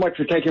so much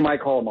for taking my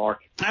call, Mark.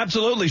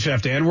 Absolutely,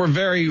 Chef Dan. We're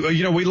very,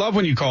 we love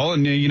when you call,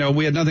 and,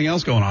 we had nothing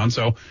else going on.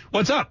 So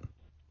what's up?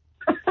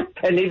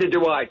 And neither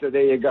do I. So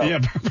there you go. Yeah.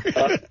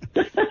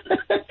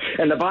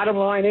 And the bottom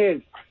line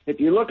is,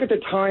 if you look at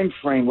the time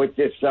frame with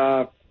this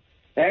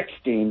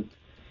Epstein,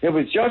 it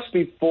was just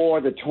before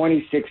the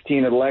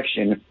 2016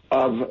 election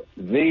of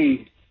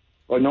the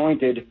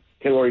anointed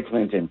Hillary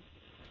Clinton.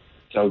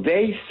 So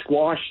they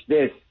squashed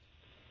this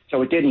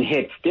so it didn't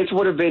hit. This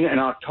would have been an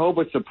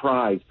October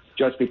surprise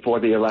just before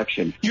the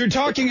election. You're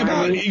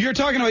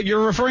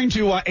referring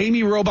to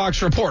Amy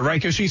Robach's report,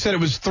 right? Because she said it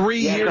was 3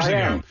 years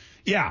ago.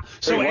 Yeah.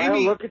 So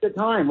Amy, look at the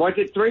time. Was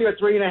it 3 or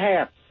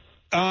 3.5?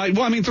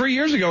 3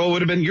 years ago, it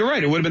would have been, you're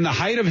right, it would have been the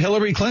height of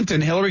Hillary Clinton.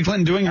 Hillary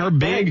Clinton doing her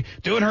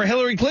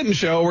Hillary Clinton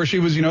show where she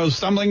was,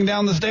 stumbling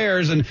down the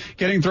stairs and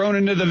getting thrown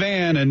into the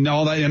van and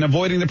all that and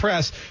avoiding the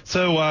press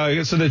so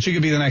that she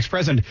could be the next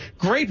president.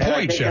 Great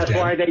point, Chef. That's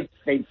why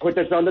they put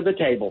this under the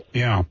table.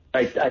 Yeah.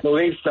 I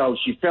believe so.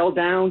 She fell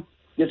down.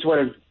 This would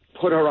have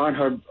put her on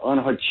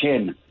her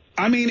chin.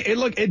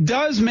 It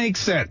does make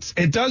sense.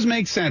 It does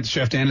make sense,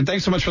 Chef Dan, and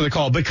thanks so much for the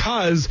call,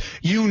 because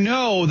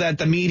that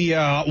the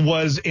media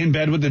was in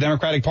bed with the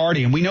Democratic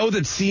Party, and we know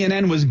that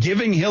CNN was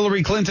giving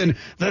Hillary Clinton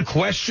the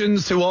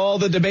questions to all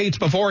the debates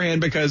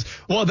beforehand because,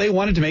 they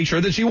wanted to make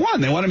sure that she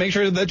won. They wanted to make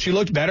sure that she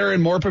looked better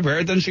and more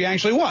prepared than she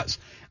actually was.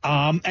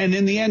 And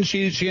in the end,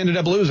 she ended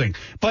up losing.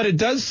 But it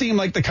does seem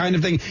like the kind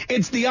of thing,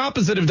 it's the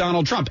opposite of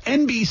Donald Trump.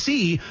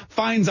 NBC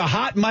finds a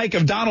hot mic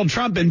of Donald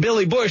Trump and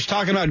Billy Bush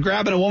talking about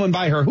grabbing a woman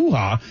by her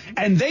hoo-ha,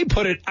 and they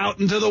put it out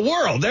into the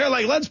world. They're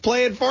like, let's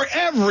play it for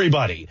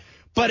everybody.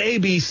 But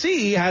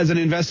ABC has an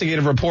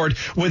investigative report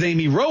with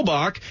Amy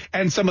Robach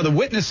and some of the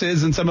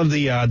witnesses and some of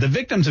the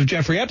victims of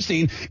Jeffrey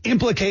Epstein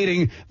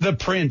implicating the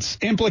prince,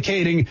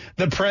 implicating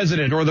the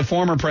president or the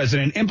former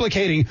president,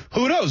 implicating,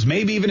 who knows,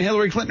 maybe even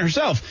Hillary Clinton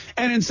herself.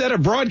 And instead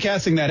of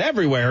broadcasting that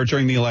everywhere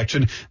during the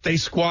election, they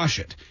squash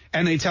it.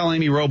 And they tell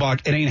Amy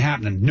Robach it ain't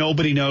happening.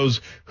 Nobody knows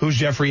who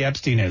Jeffrey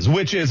Epstein is,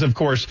 which is, of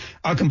course,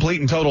 a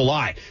complete and total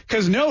lie.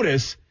 Because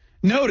notice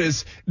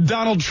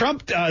Donald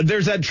Trump,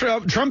 there's that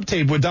Trump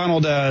tape with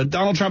Donald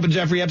Trump and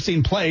Jeffrey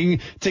Epstein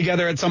playing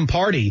together at some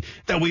party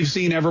that we've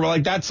seen everywhere.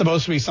 Like, that's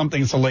supposed to be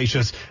something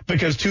salacious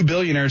because two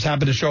billionaires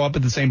happen to show up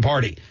at the same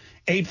party.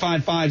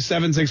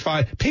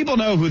 855-765. People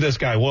know who this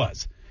guy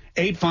was.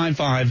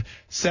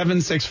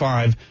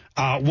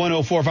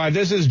 855-765-1045.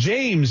 This is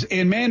James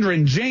in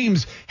Mandarin.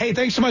 James, hey,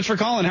 thanks so much for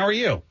calling. How are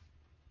you?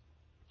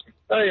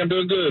 Hey, I'm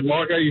doing good.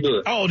 Mark, how you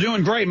doing? Oh,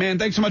 doing great, man.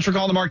 Thanks so much for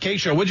calling the Mark Kaye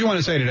Show. What'd you want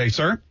to say today,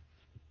 sir?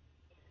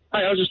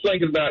 Hey, I was just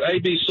thinking about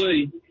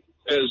ABC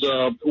as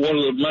one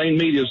of the main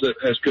medias that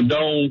has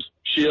condoned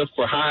Schiff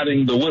for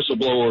hiding the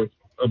whistleblower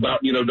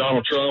about,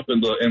 Donald Trump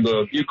and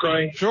the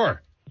Ukraine.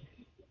 Sure.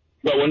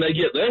 But when they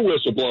get their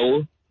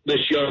whistleblower,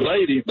 this young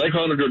lady, they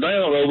hunted her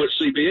down over at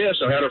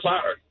CBS and had her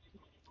fired.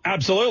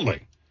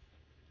 Absolutely.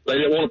 They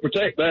didn't want to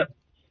protect that.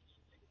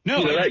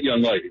 No, that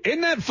young lady.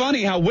 Isn't that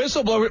funny how when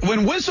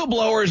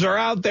whistleblowers are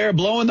out there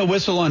blowing the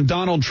whistle on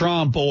Donald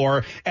Trump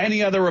or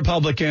any other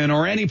Republican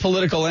or any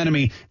political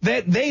enemy,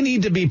 that they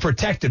need to be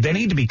protected. They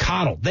need to be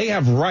coddled. They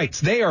have rights.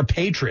 They are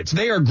patriots.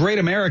 They are great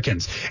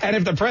Americans. And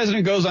if the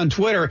president goes on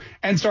Twitter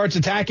and starts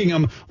attacking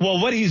them, well,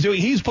 what he's doing,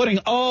 he's putting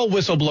all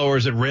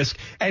whistleblowers at risk,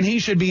 and he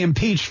should be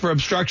impeached for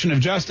obstruction of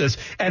justice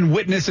and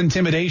witness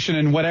intimidation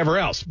and whatever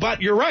else.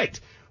 But you're right.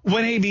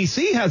 When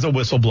ABC has a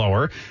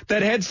whistleblower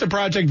that heads to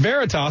Project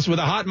Veritas with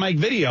a hot mic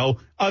video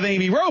of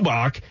Amy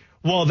Robach,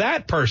 well,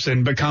 that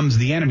person becomes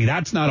the enemy.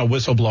 That's not a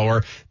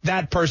whistleblower.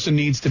 That person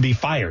needs to be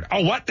fired.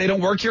 Oh, what? They don't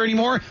work here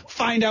anymore?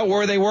 Find out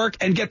where they work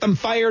and get them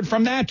fired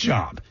from that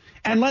job.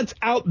 And let's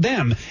out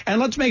them.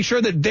 And let's make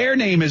sure that their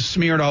name is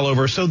smeared all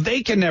over so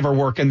they can never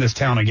work in this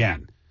town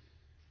again.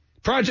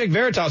 Project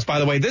Veritas, by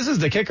the way, this is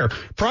the kicker.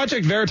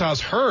 Project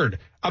Veritas heard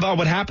about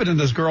what happened to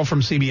this girl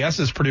from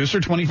CBS's producer,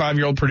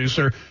 25-year-old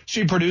producer.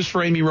 She produced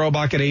for Amy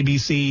Robach at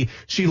ABC.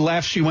 She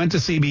left. She went to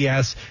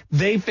CBS.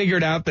 They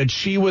figured out that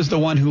she was the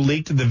one who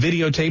leaked the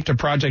videotape to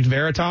Project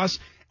Veritas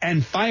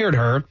and fired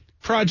her.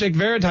 Project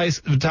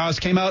Veritas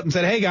came out and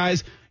said, hey,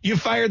 guys, you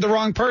fired the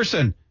wrong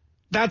person.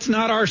 That's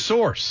not our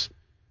source.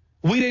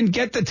 We didn't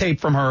get the tape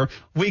from her.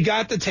 We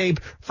got the tape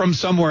from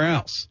somewhere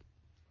else.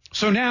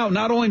 So now,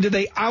 not only did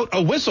they out a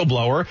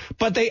whistleblower,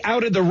 but they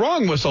outed the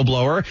wrong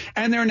whistleblower,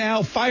 and they're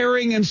now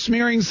firing and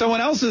smearing someone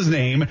else's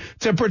name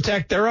to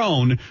protect their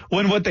own,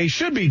 when what they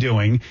should be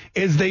doing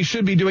is they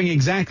should be doing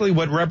exactly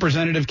what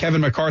Representative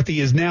Kevin McCarthy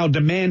is now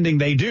demanding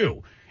they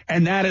do,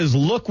 and that is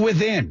look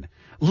within.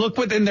 Look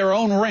within their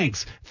own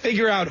ranks.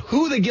 Figure out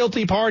who the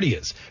guilty party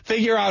is.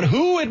 Figure out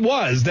who it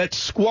was that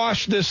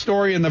squashed this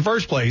story in the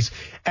first place,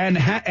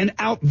 and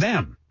out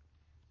them.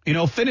 You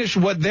know, finish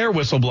what their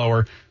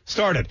whistleblower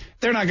started.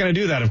 They're not going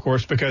to do that, of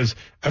course, because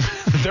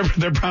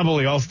they're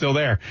probably all still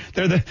there.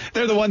 They're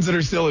the ones that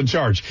are still in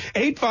charge.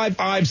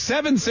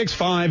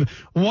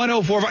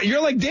 855-765-1045.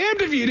 You're like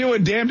damned if you do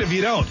and damned if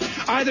you don't.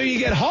 Either you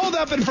get hauled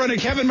up in front of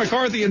Kevin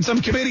McCarthy in some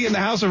committee in the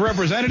House of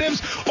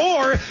Representatives,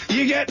 or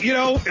you get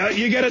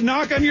a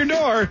knock on your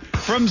door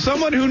from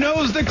someone who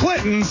knows the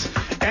Clintons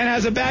and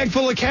has a bag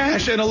full of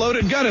cash and a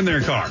loaded gun in their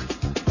car.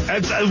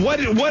 That's what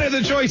are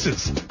the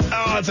choices?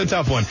 Oh, it's a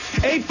tough one.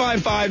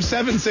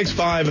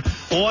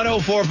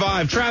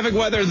 855-765-1045. Traffic,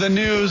 weather, the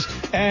news,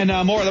 and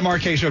more of the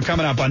Mark Kaye Show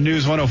coming up on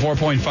News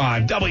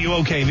 104.5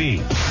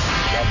 WOKV.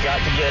 I've got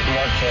to get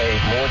Mark Kaye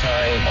more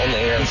time on the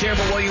air. Be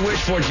careful what you wish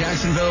for,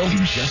 Jacksonville. You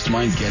just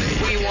might get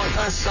it. We want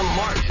us some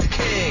Mark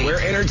Kaye. Where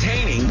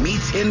entertaining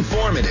meets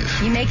informative.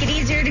 You make it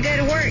easier to go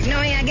to work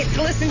knowing I get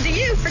to listen to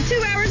you for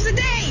 2 hours a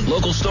day.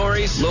 Local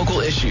stories,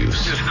 local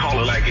issues. Just call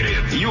it like it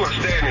is. You are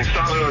standing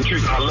solid on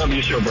truth. I love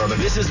your show, brother.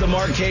 This is the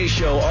Mark Kaye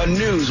Show on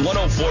News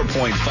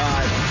 104.5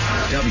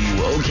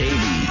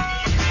 WOKV.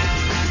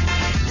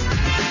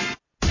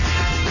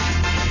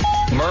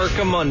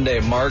 Murica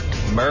Monday,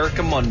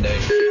 Murica Monday.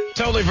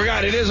 Totally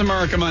forgot. It is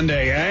Murica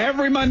Monday.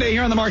 Every Monday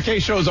here on the Mark Kaye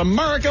Show is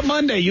Murica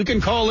Monday. You can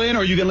call in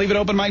or you can leave an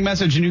open mic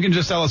message and you can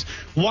just tell us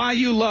why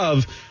you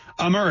love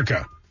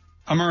America.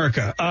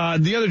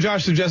 The other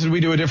Josh suggested we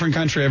do a different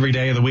country every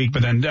day of the week,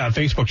 but then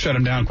Facebook shut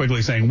him down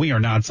quickly saying we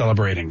are not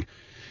celebrating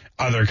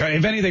other.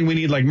 If anything, we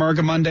need like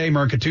Murica Monday,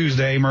 Murica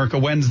Tuesday,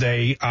 Murica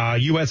Wednesday,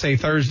 USA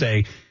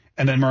Thursday,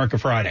 and then Murica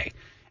Friday.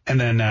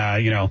 And then,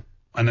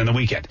 and then the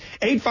weekend.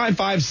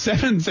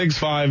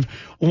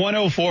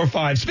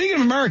 855-765-1045. Speaking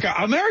of America,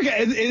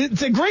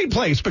 it's a great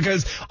place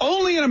because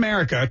only in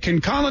America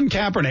can Colin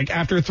Kaepernick,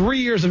 after 3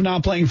 years of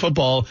not playing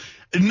football,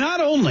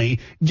 not only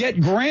get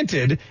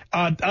granted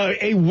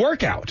a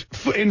workout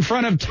in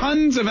front of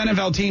tons of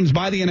NFL teams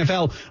by the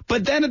NFL,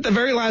 but then at the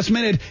very last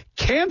minute,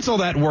 cancel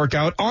that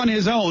workout on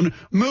his own,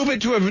 move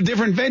it to a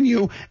different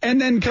venue,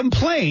 and then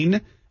complain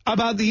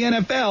about the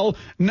NFL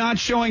not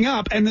showing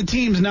up and the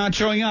teams not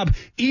showing up,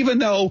 even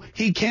though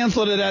he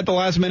canceled it at the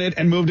last minute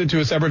and moved it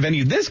to a separate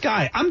venue. This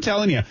guy, I'm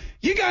telling you,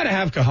 you got to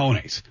have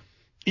cojones.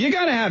 You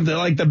got to have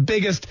the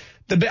biggest.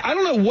 I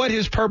don't know what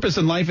his purpose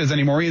in life is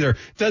anymore either.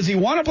 Does he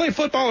want to play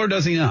football or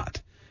does he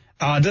not?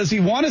 Does he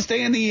want to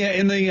stay in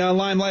the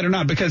limelight or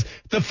not? Because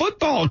the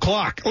football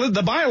clock,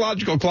 the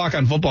biological clock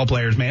on football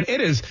players, man, it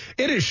is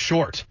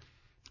short.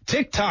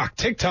 Tick tock.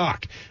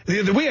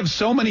 We have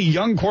so many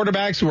young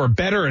quarterbacks who are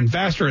better and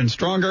faster and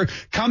stronger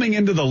coming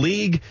into the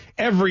league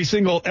every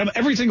single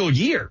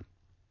year.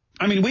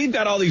 I mean, we've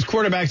got all these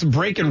quarterbacks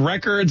breaking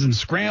records and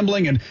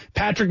scrambling, and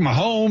Patrick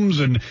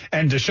Mahomes and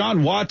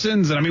Deshaun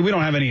Watsons, and I mean, we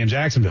don't have any in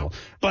Jacksonville,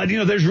 but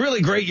there's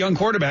really great young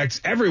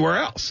quarterbacks everywhere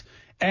else.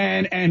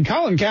 And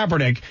Colin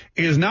Kaepernick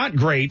is not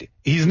great.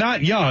 He's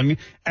not young,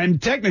 and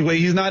technically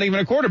he's not even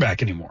a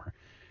quarterback anymore.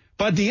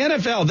 But the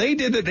NFL,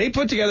 they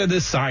put together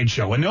this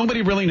sideshow, and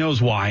nobody really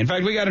knows why. In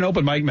fact, we got an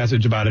open mic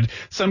message about it.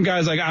 Some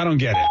guy's like, I don't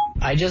get it.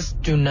 I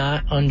just do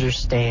not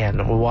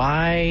understand.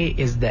 Why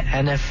is the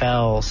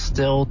NFL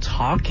still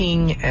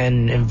talking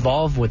and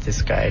involved with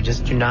this guy? I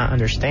just do not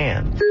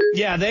understand.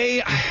 Yeah,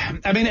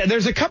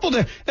 there's a couple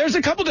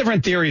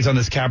different theories on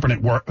this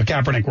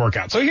Kaepernick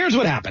workout. So here's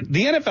what happened.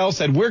 The NFL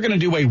said we're going to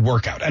do a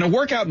workout, and a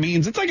workout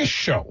means it's like a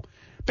show.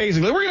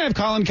 Basically, we're going to have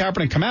Colin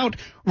Kaepernick come out.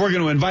 We're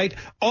going to invite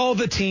all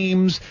the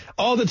teams.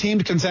 All the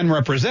teams can send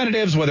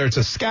representatives, whether it's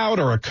a scout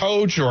or a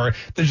coach or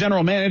the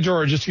general manager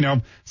or just,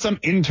 some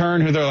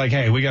intern who they're like,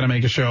 hey, we got to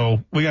make a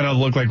show. We got to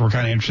look like we're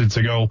kind of interested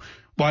to go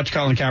watch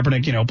Colin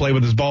Kaepernick, play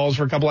with his balls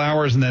for a couple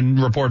hours and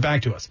then report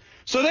back to us.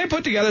 So they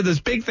put together this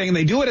big thing.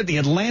 They do it at the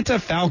Atlanta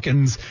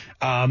Falcons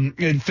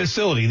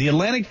facility. The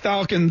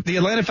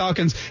Atlanta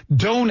Falcons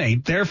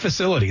donate their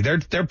facility,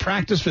 their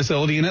practice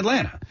facility in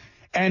Atlanta.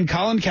 And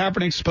Colin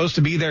Kaepernick's supposed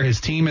to be there.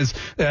 His team is,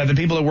 the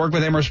people that work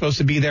with him are supposed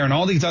to be there. And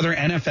all these other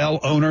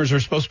NFL owners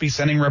are supposed to be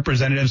sending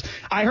representatives.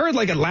 I heard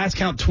at last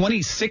count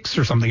 26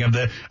 or something of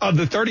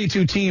the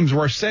 32 teams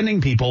were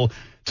sending people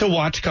to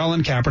watch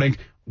Colin Kaepernick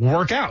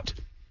work out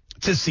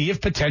to see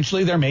if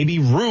potentially there may be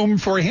room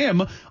for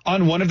him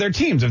on one of their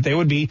teams, if they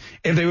would be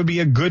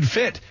a good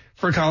fit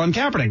for Colin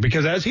Kaepernick.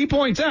 Because as he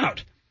points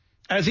out,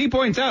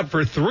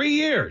 for 3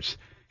 years,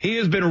 he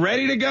has been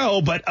ready to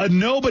go, but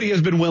nobody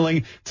has been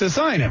willing to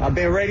sign him. I've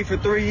been ready for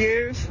 3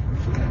 years.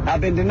 I've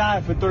been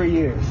denied for 3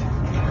 years.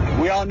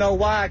 We all know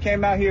why I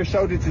came out here,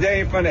 showed it today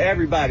in front of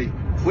everybody.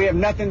 We have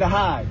nothing to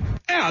hide.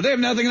 Yeah, they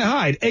have nothing to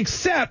hide,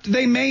 except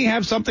they may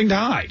have something to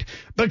hide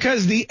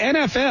because the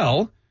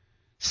NFL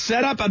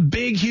set up a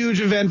big, huge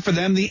event for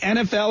them. The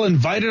NFL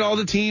invited all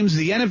the teams.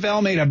 The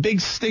NFL made a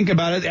big stink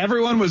about it.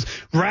 Everyone was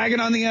ragging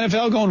on the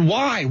NFL going,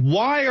 why?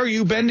 Why are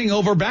you bending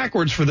over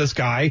backwards for this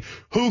guy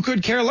who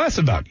could care less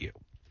about you?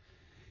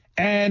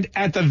 And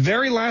at the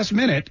very last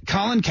minute,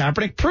 Colin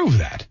Kaepernick proved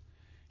that.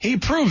 He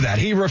proved that.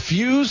 He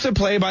refused to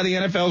play by the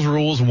NFL's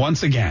rules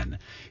once again.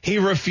 He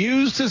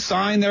refused to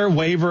sign their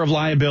waiver of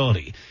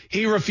liability.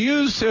 He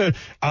refused to,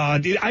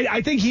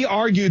 I think he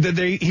argued that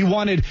he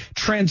wanted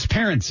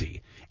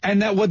transparency.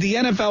 And that what the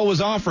NFL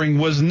was offering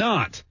was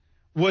not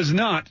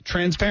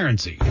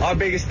transparency. Our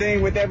biggest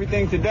thing with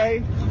everything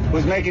today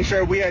was making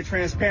sure we had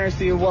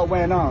transparency of what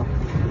went on.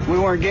 We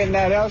weren't getting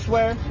that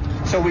elsewhere,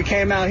 so we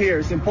came out here.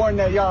 It's important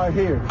that y'all are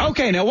here.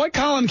 Okay, now what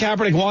Colin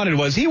Kaepernick wanted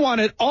was he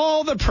wanted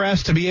all the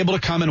press to be able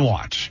to come and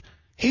watch.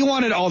 He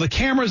wanted all the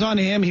cameras on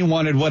him. He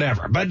wanted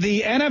whatever. But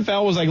the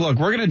NFL was like, look,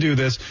 we're going to do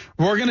this.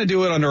 We're going to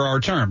do it under our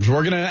terms.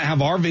 We're going to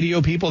have our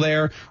video people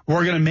there.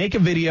 We're going to make a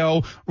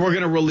video. We're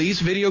going to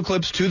release video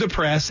clips to the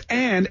press.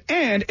 And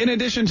in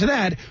addition to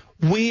that,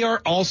 we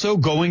are also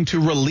going to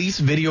release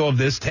video of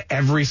this to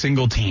every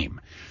single team.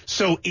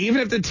 So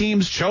even if the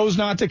teams chose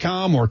not to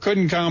come or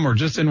couldn't come or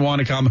just didn't want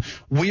to come,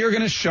 we are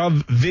going to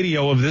shove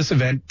video of this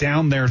event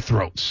down their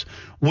throats.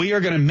 We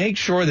are going to make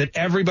sure that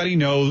everybody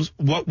knows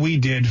what we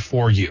did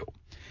for you.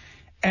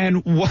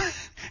 And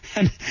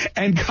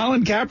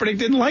Colin Kaepernick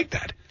didn't like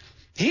that.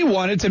 He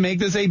wanted to make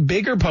this a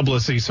bigger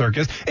publicity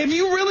circus. If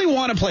you really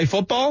want to play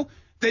football,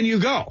 then you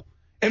go.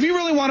 If you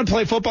really want to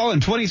play football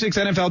and 26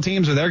 NFL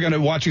teams are there going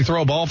to watch you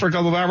throw a ball for a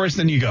couple of hours,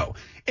 then you go.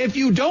 If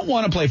you don't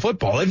want to play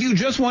football, if you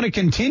just want to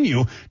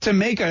continue to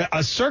make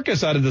a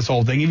circus out of this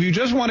whole thing, if you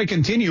just want to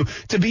continue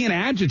to be an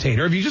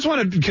agitator, if you just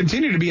want to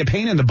continue to be a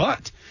pain in the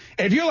butt,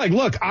 if you're like,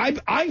 look,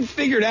 I've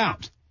figured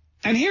out,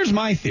 and here's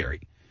my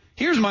theory.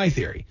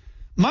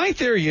 My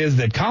theory is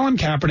that Colin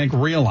Kaepernick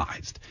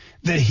realized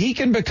that he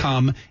can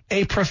become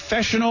a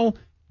professional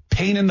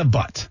pain in the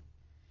butt.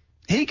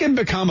 He can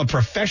become a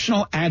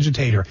professional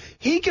agitator.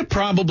 He could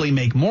probably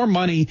make more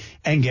money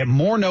and get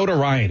more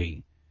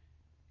notoriety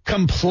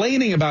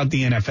complaining about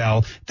the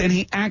NFL than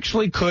he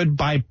actually could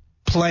by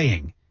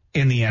playing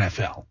in the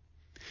NFL.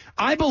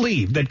 I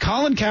believe that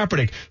Colin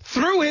Kaepernick,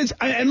 through his,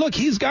 and look,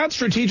 he's got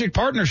strategic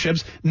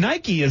partnerships.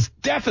 Nike is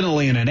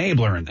definitely an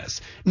enabler in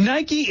this.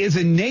 Nike is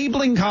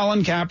enabling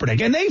Colin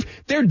Kaepernick, and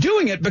they're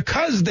doing it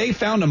because they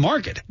found a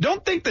market.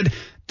 Don't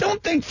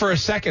think for a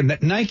second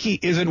that Nike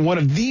isn't one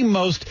of the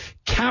most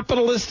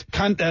capitalist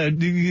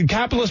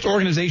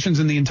organizations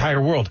in the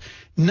entire world.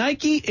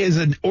 Nike is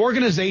an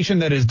organization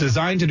that is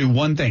designed to do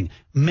one thing: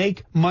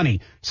 make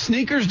money.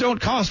 Sneakers don't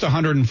cost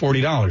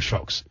 $140,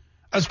 folks,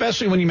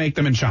 especially when you make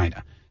them in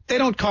China. They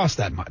don't cost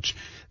that much.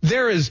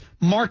 There is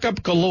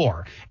markup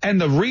galore.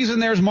 And the reason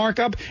there's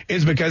markup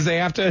is because they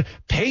have to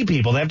pay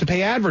people. They have to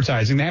pay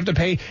advertising. They have to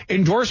pay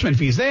endorsement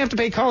fees. They have to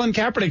pay Colin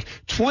Kaepernick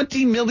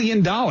 $20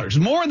 million,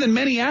 more than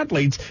many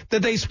athletes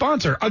that they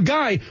sponsor. A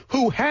guy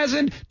who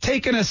hasn't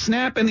taken a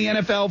snap in the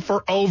NFL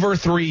for over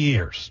 3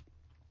 years.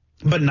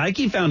 But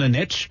Nike found a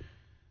niche.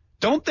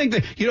 Don't think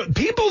that,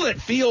 people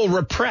that feel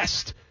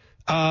repressed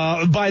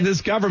by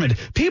this government,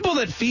 people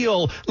that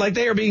feel like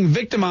they are being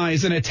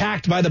victimized and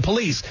attacked by the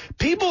police,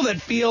 people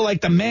that feel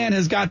like the man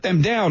has got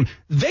them down,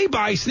 they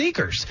buy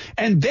sneakers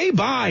and they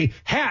buy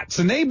hats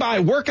and they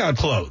buy workout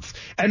clothes.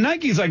 And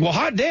Nike's like, well,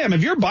 hot damn,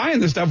 if you're buying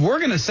this stuff, we're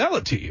going to sell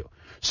it to you.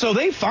 So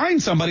they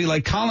find somebody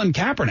like Colin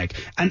Kaepernick,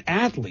 an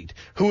athlete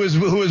who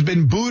has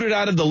been booted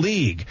out of the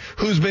league,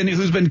 who's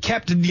been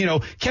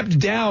kept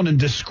down and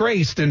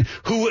disgraced, and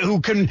who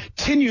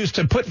continues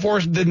to put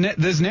forth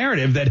this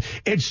narrative that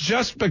it's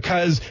just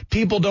because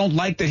people don't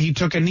like that he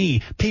took a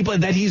knee,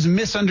 that he's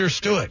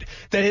misunderstood,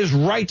 that his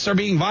rights are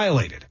being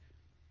violated.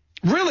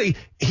 Really,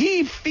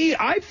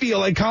 I feel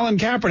like Colin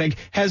Kaepernick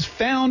has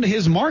found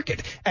his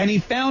market and he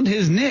found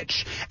his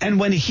niche. And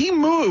when he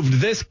moved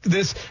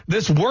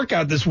this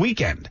workout this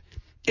weekend,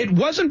 it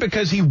wasn't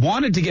because he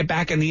wanted to get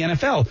back in the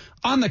NFL.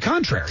 On the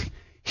contrary,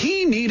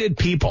 he needed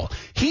people.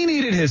 He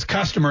needed his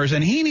customers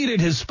and he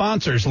needed his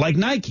sponsors like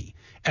Nike.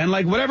 And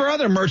like whatever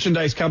other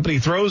merchandise company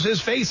throws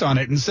his face on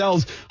it and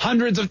sells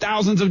hundreds of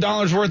thousands of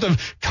dollars worth of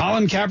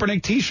Colin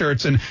Kaepernick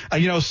T-shirts and,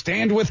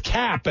 stand with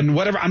Cap and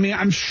whatever. I mean,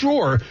 I'm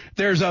sure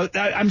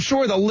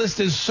the list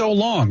is so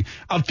long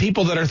of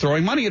people that are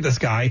throwing money at this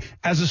guy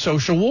as a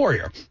social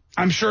warrior.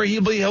 I'm sure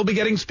he'll be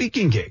getting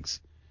speaking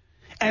gigs.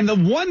 And the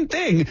one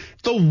thing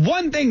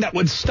that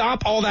would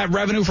stop all that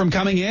revenue from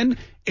coming in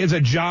is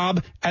a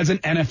job as an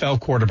NFL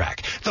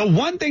quarterback. The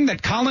one thing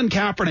that Colin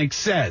Kaepernick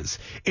says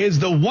is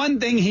the one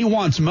thing he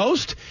wants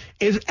most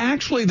is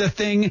actually the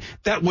thing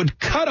that would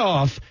cut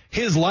off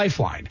his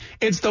lifeline.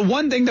 It's the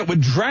one thing that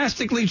would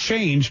drastically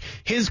change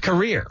his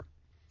career.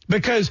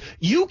 Because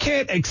you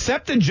can't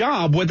accept a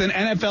job with an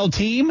NFL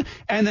team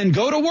and then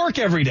go to work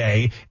every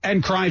day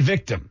and cry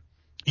victim.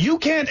 You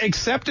can't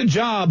accept a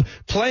job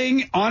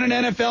playing on an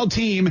NFL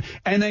team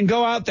and then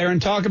go out there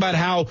and talk about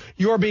how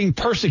you're being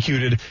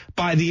persecuted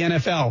by the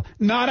NFL.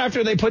 Not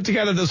after they put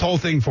together this whole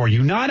thing for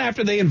you. Not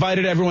after they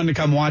invited everyone to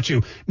come watch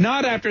you.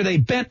 Not after they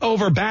bent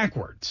over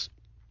backwards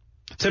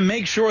to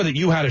make sure that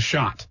you had a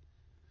shot.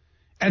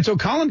 And so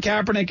Colin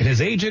Kaepernick and his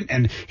agent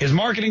and his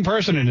marketing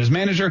person and his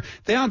manager,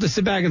 they all have to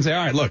sit back and say,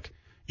 all right, look,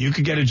 you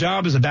could get a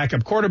job as a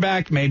backup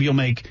quarterback. Maybe you'll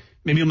make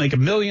 $1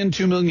 million,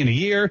 $2 million a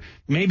year.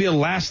 Maybe it'll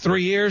last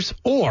 3 years.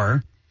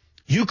 Or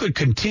you could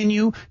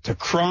continue to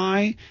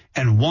cry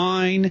and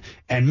whine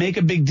and make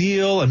a big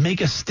deal and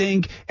make a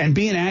stink and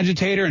be an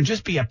agitator and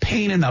just be a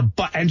pain in the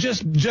butt and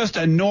just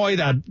annoy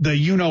the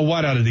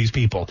you-know-what out of these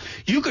people.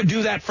 You could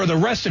do that for the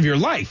rest of your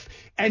life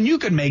and you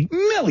could make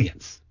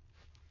millions.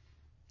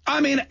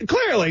 I mean,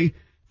 clearly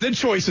the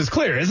choice is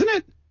clear, isn't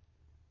it?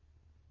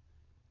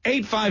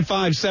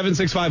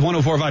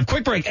 855-765-1045.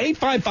 Quick break.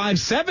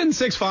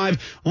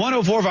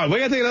 855-765-1045. We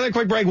got to take another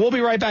quick break. We'll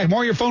be right back.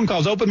 More of your phone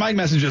calls, open mic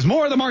messages,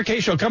 more of the Mark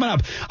Kaye Show coming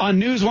up on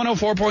News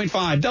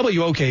 104.5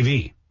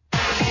 WOKV.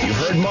 You've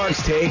heard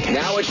Mark's take.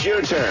 Now it's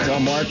your turn.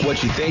 Tell Mark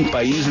what you think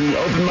by using the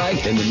open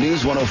mic in the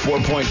News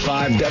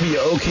 104.5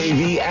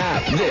 WOKV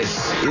app.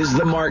 This is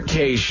the Mark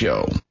Kaye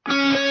Show.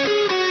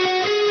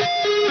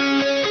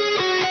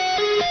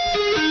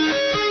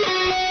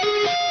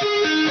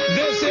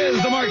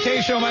 Mark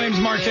Kaye Show. My name's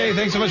Mark Kaye.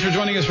 Thanks so much for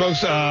joining us, folks.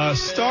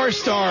 Star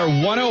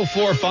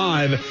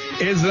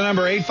 1045 is the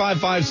number.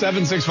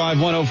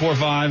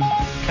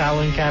 855-765-1045.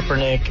 Colin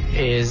Kaepernick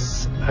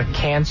is a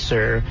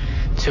cancer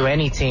to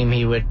any team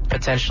he would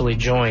potentially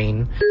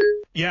join.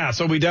 Yeah,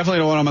 so we definitely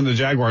don't want him on the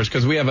Jaguars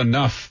because we have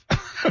enough.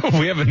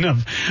 we have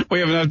enough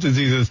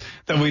diseases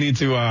that we need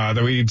to.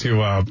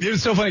 It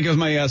was so funny because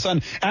my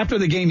son, after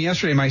the game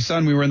yesterday, we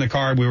were in the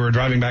car, we were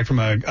driving back from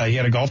he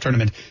had a golf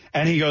tournament,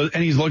 and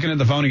he's looking at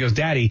the phone. He goes,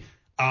 "Daddy,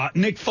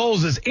 Nick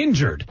Foles is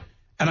injured."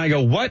 And I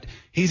go, "What?"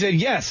 He said,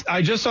 "Yes,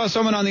 I just saw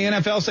someone on the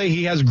NFL say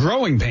he has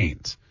growing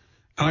pains."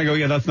 And I go,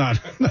 "Yeah, that's not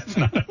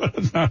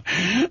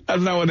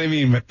what they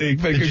mean." But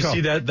did you see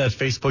that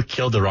Facebook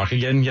killed The Rock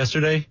again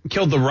yesterday?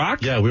 Killed The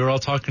Rock? Yeah, we were all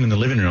talking in the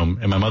living room,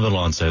 and my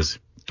mother-in-law says,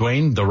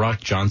 "Dwayne The Rock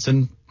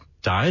Johnson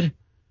died?"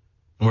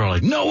 And we're all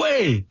like, "No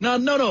way! No,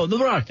 The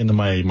Rock!" And then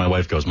my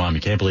wife goes, "Mom, you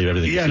can't believe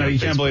everything." Yeah, no, you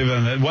can't believe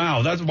it.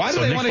 Wow, that's why.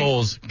 So Nick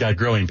Foles got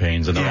growing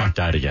pains, and The Rock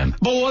died again.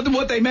 But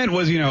what they meant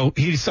was,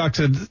 he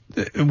sucks at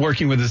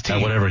working with his team.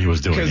 At whatever he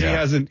was doing, because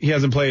he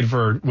hasn't played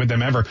with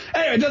them ever.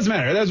 Anyway, it doesn't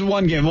matter. That's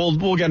one game.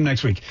 We'll get him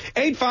next week.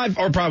 8-5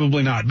 or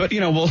probably not, but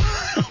we'll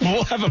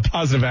have a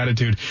positive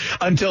attitude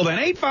until then.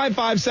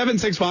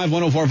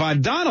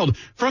 855-765-1045. Donald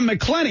from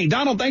McClenny.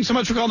 Donald, thanks so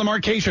much for calling the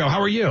Mark Kaye Show.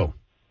 How are you?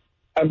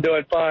 I'm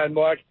doing fine,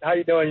 Mark. How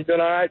you doing? You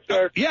doing all right,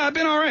 sir? Yeah, I've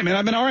been all right, man.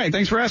 I've been all right.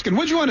 Thanks for asking.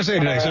 What do you want to say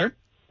today, sir?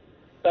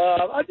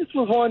 I just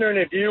was wondering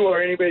if you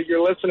or anybody of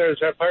your listeners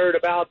have heard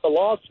about the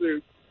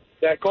lawsuit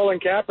that Colin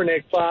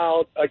Kaepernick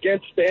filed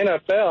against the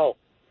NFL,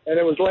 and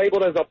it was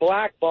labeled as a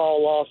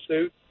blackball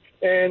lawsuit.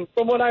 And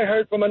from what I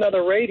heard from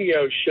another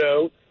radio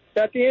show,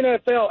 that the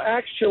NFL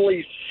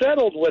actually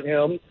settled with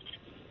him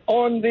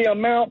on the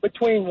amount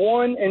between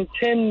 $1 and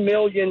 $10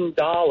 million.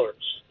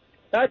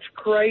 That's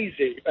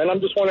crazy. And I'm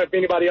just wondering if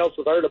anybody else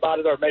has heard about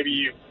it, or maybe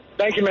you.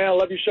 Thank you, man. I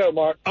love your show,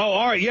 Mark. Oh,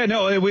 all right. Yeah,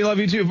 no, we love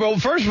you too. Well,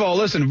 first of all,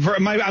 listen,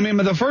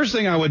 the first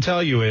thing I would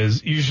tell you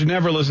is you should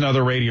never listen to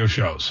other radio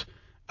shows.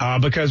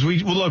 Because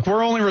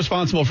we're only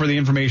responsible for the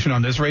information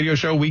on this radio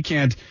show. We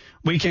can't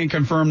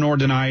confirm nor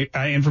deny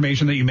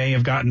information that you may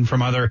have gotten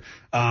from other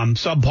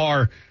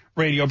subpar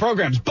radio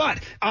programs. But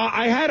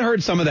I had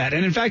heard some of that.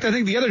 And in fact, I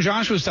think the other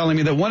Josh was telling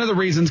me that one of the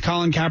reasons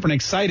Colin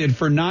Kaepernick cited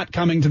for not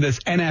coming to this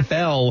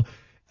NFL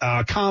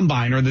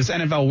combine or this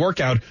NFL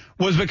workout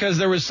was because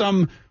there was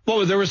some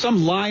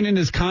line in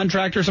his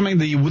contract or something,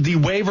 the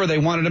waiver they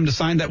wanted him to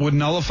sign that would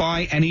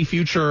nullify any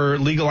future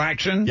legal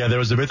action. Yeah, there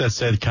was a bit that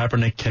said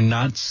Kaepernick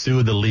cannot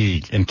sue the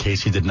league in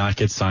case he did not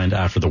get signed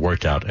after the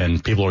workout.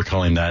 And people are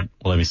calling that,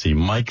 well, let me see,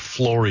 Mike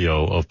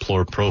Florio of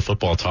Pro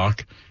Football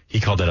Talk, he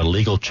called that a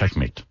legal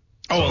checkmate.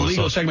 Oh, a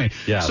legal checkmate.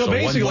 Yeah, so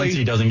basically, once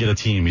he doesn't get a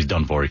team, he's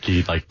done for.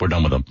 We're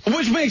done with him.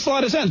 Which makes a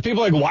lot of sense.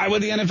 People are like, why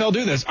would the NFL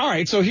do this? All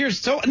right, so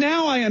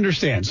now I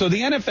understand. So the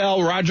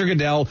NFL, Roger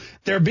Goodell,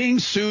 they're being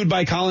sued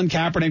by Colin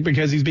Kaepernick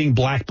because he's being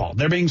blackballed.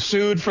 They're being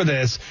sued for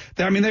this.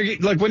 I mean, they're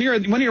like when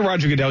you're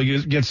Roger Goodell,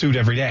 you get sued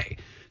every day.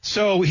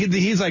 So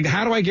he's like,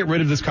 how do I get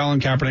rid of this Colin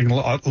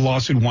Kaepernick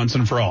lawsuit once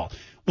and for all?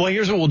 Well,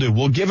 here's what we'll do.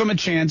 We'll give him a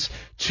chance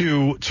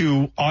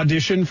to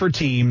audition for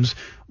teams.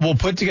 We'll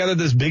put together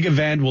this big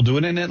event. We'll do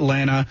it in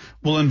Atlanta.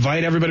 We'll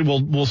invite everybody.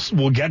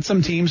 We'll get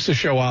some teams to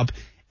show up.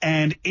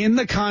 And in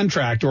the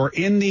contract or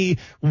in the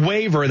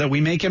waiver that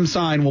we make him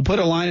sign, we'll put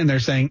a line in there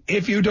saying,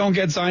 if you don't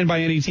get signed by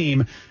any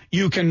team,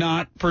 you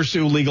cannot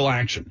pursue legal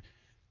action.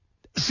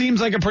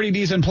 Seems like a pretty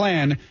decent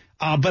plan.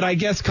 But I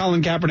guess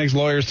Colin Kaepernick's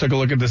lawyers took a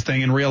look at this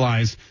thing and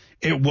realized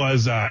it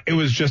was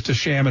just a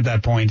sham at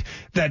that point,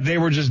 that they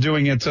were just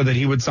doing it so that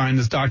he would sign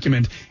this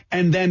document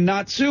and then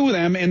not sue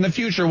them in the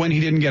future when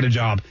he didn't get a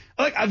job.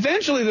 Like,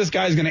 eventually this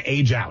guy's going to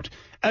age out.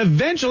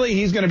 Eventually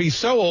he's going to be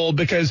so old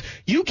because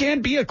you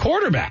can't be a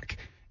quarterback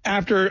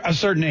after a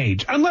certain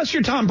age, unless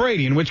you're Tom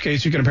Brady, in which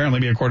case you can apparently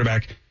be a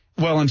quarterback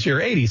well into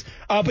your 80s.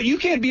 But you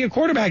can't be a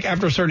quarterback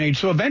after a certain age.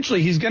 So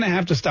eventually he's going to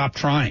have to stop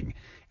trying,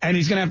 and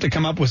he's going to have to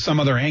come up with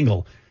some other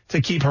angle to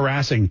keep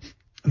harassing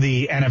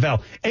the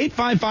NFL.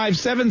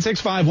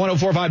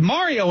 855-765-1045.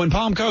 Mario in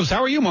Palm Coast.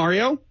 How are you,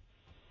 Mario?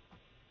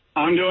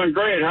 I'm doing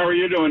great. How are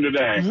you doing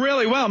today?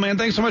 Really well, man.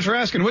 Thanks so much for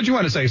asking. What'd you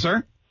want to say,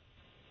 sir?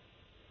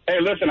 Hey,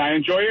 listen, I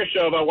enjoy your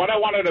show, but what I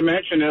wanted to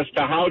mention is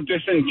to how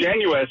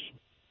disingenuous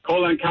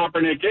Colin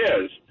Kaepernick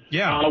is.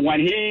 Yeah.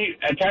 When he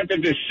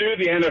attempted to sue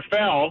the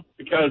NFL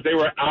because they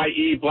were,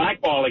 i.e.,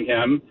 blackballing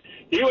him,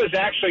 he was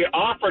actually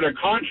offered a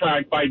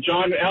contract by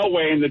John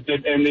Elway in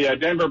the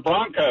Denver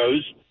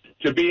Broncos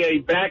to be a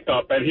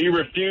backup, and he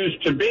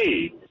refused to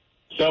be.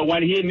 So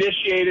when he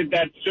initiated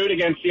that suit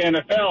against the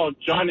NFL,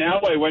 John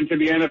Elway went to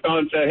the NFL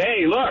and said,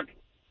 hey, look,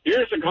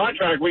 here's the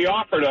contract we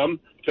offered him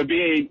to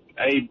be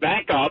a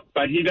backup,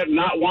 but he did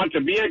not want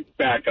to be a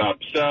backup.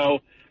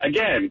 So,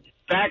 again,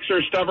 facts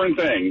are stubborn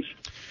things.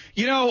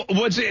 You know,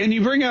 and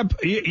you bring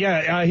up,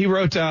 he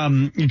wrote,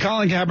 Colin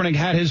Kaepernick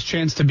had his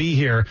chance to be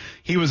here.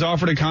 He was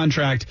offered a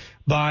contract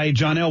by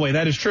John Elway.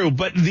 That is true.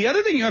 But the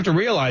other thing you have to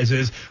realize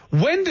is,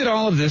 when did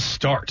all of this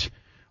start?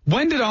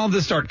 Colin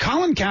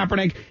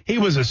Kaepernick, he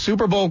was a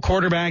Super Bowl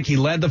quarterback. He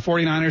led the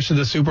 49ers to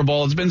the Super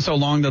Bowl. It's been so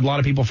long that a lot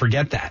of people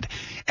forget that.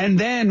 And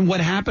then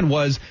what happened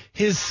was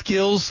his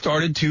skills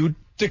started to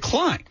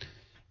decline,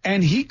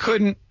 and he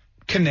couldn't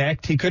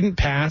connect. He couldn't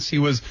pass. He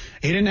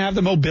didn't have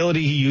the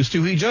mobility he used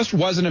to. He just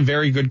wasn't a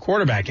very good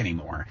quarterback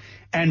anymore.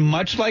 And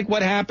much like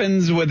what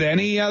happens with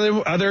any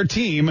other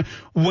team,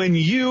 when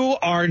you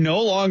are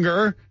no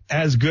longer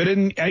as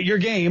good at your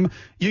game,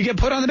 you get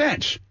put on the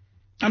bench.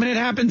 I mean, it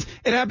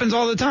happens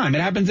all the time. It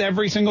happens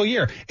every single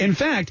year. In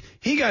fact,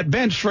 he got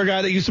benched for a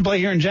guy that used to play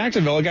here in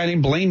Jacksonville, a guy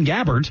named Blaine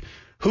Gabbert,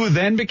 who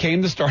then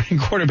became the starting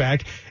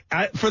quarterback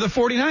for the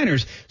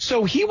 49ers.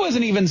 So he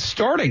wasn't even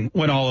starting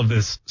when all of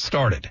this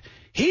started.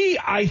 He,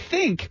 I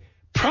think,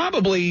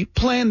 probably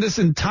planned this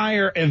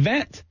entire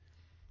event.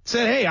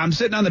 Said, hey, I'm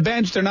sitting on the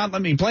bench. They're not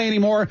letting me play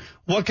anymore.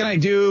 What can I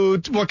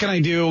do?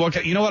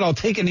 You know what? I'll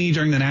take a knee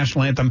during the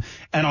national anthem,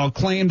 and I'll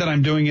claim that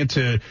I'm doing it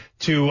to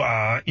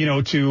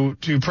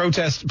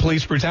protest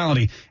police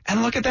brutality.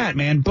 And look at that,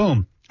 man.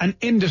 Boom. An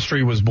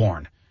industry was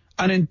born.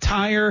 An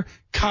entire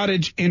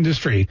cottage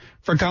industry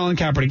for Colin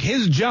Kaepernick.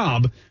 His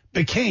job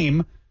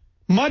became,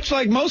 much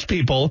like most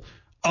people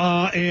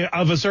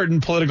of a certain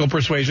political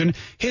persuasion,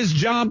 his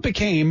job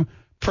became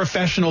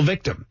professional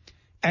victim.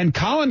 And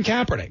Colin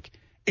Kaepernick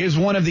is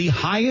one of the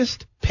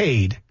highest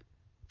paid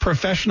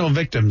professional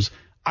victims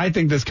I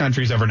think this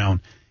country's ever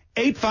known.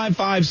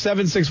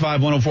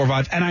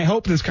 855-765-1045, and I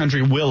hope this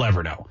country will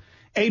ever know.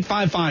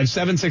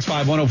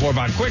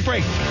 855-765-1045. Quick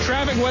break.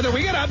 Traffic, weather.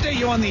 We got to update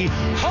you on the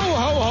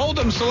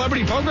Hold'em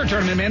Celebrity Poker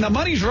Tournament, man. The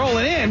money's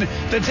rolling in.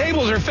 The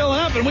tables are filling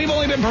up, and we've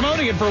only been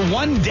promoting it for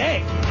one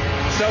day.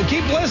 So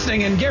keep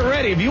listening and get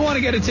ready. If you want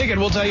to get a ticket,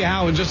 we'll tell you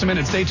how in just a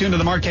minute. Stay tuned to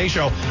the Mark K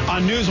Show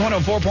on News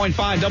 104.5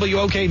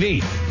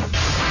 WOKV.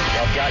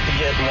 I've got to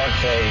get Mark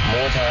K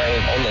more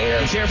time on the air.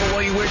 Be careful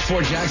what you wish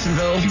for,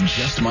 Jacksonville. You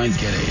just might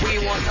get it. We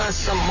want us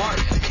some Mark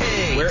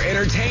K. Where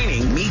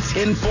entertaining meets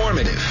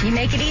informative. You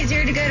make it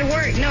easier to go to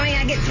work knowing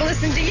I get to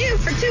listen to you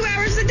for 2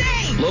 hours a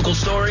day. Local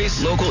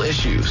stories, local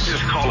issues.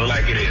 Just call it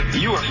like it is.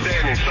 You are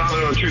standing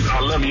solid on truth.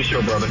 I love your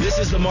show, brother. This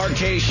is the Mark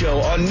K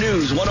Show on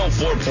News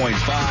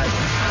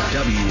 104.5.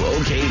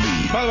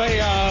 WOKV. By the way,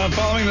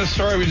 following this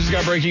story, we just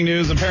got breaking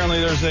news. Apparently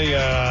there's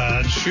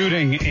a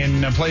shooting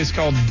in a place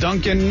called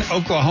Duncan,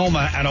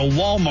 Oklahoma at a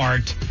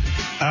Walmart.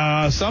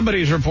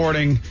 Somebody's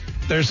reporting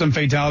there's some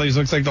fatalities.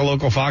 Looks like the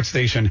local Fox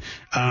station.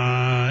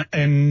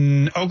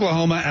 In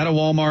Oklahoma at a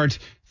Walmart.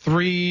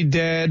 3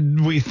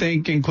 dead, we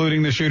think,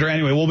 including the shooter.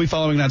 Anyway, we'll be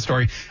following that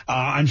story,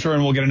 I'm sure,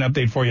 and we'll get an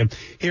update for you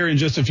here in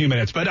just a few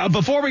minutes. But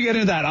before we get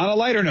into that, on a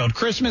lighter note,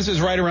 Christmas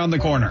is right around the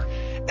corner.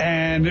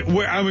 And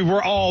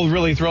we're all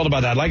really thrilled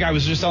about that. Like I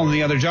was just telling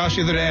Josh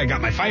the other day, I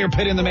got my fire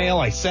pit in the mail.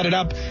 I set it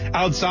up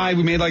outside.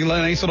 We made like a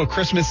nice little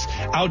Christmas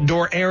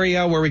outdoor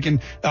area where we can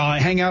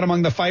hang out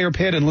among the fire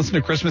pit and listen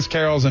to Christmas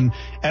carols and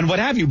what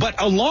have you. But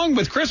along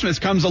with Christmas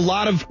comes a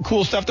lot of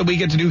cool stuff that we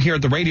get to do here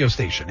at the radio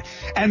station.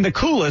 And the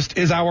coolest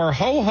is our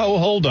Ho Ho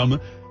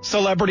Hold'em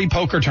celebrity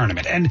poker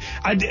tournament. And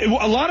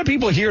a lot of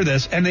people hear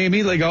this and they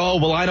immediately go, oh,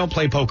 well, I don't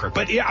play poker.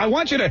 But I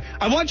want you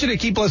to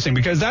keep listening,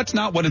 because that's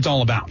not what it's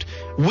all about.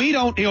 We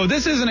don't,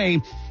 this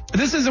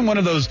isn't one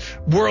of those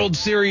World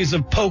Series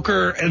of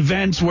poker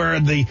events where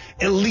the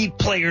elite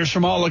players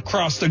from all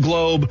across the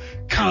globe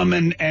come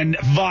and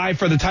vie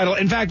for the title.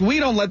 In fact, we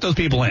don't let those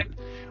people in.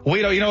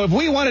 We don't, if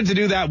we wanted to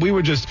do that, we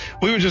would just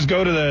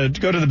go to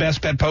the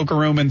best bet poker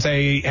room and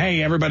say,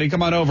 hey, everybody,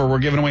 come on over. We're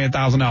giving away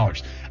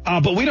 $1,000.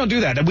 But we don't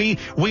do that.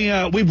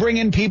 We bring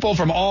in people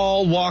from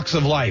all walks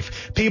of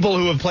life. People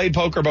who have played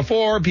poker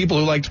before, people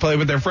who like to play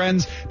with their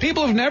friends,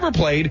 people who've never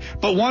played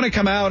but want to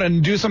come out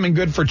and do something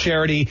good for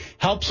charity,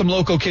 help some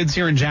local kids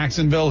here in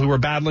Jacksonville who are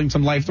battling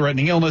some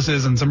life-threatening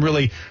illnesses and some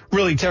really,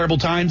 really terrible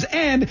times,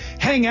 and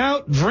hang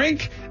out,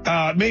 drink,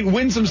 maybe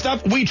win some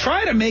stuff. We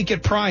try to make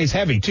it prize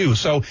heavy too.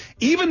 So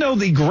even though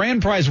the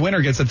grand prize winner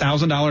gets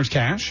 $1,000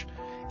 cash,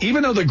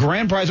 even though the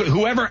grand prize,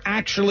 whoever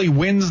actually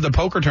wins the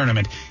poker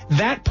tournament,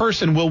 that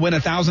person will win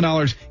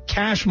 $1,000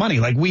 cash money.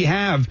 Like we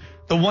have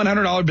the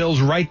 $100 bills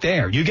right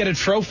there. You get a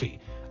trophy,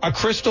 a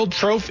crystal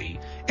trophy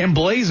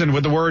emblazoned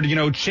with the word,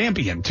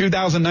 champion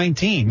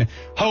 2019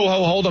 Ho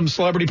Ho Hold'em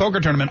Celebrity Poker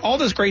Tournament. All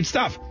this great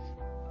stuff.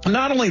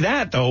 Not only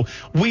that, though,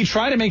 we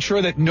try to make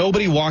sure that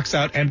nobody walks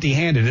out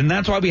empty-handed. And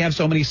that's why we have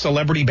so many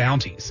celebrity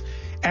bounties.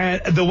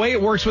 And the way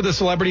it works with the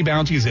celebrity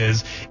bounties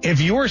is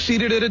if you are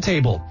seated at a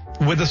table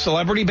with a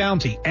celebrity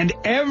bounty, and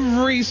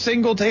every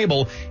single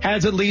table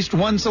has at least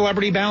one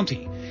celebrity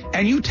bounty,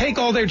 and you take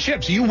all their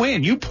chips, you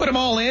win. You put them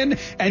all in,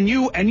 and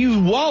you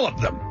wallop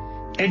them.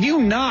 If you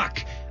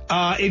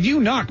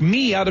knock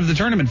me out of the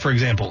tournament, for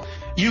example,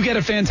 you get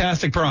a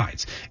fantastic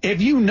prize.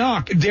 If you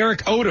knock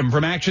Derek Odom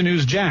from Action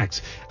News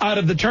Jax out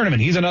of the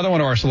tournament, he's another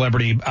one of our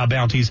celebrity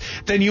bounties,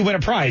 then you win a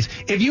prize.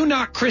 If you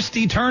knock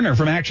Christy Turner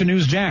from Action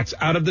News Jax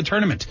out of the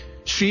tournament,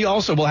 she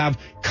also will have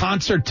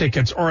concert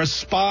tickets or a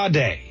spa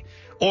day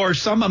or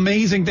some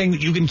amazing thing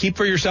that you can keep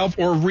for yourself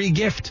or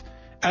re-gift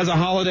as a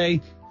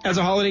holiday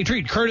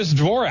treat. Curtis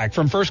Dvorak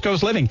from First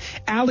Coast Living,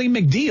 Allie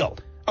McDeal.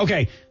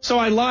 Okay, so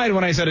I lied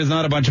when I said it's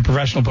not a bunch of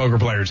professional poker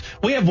players.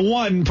 We have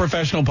one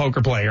professional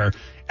poker player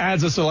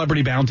as a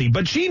celebrity bounty,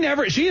 but she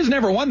has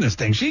never won this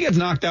thing. She gets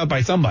knocked out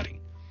by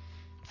somebody.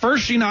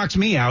 First she knocks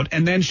me out,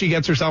 and then she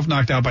gets herself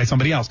knocked out by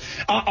somebody else.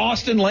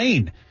 Austin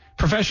Lane,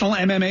 professional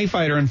MMA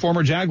fighter and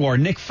former Jaguar.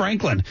 Nick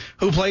Franklin,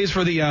 who plays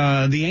for the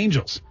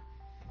Angels.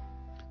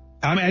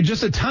 I mean,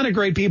 just a ton of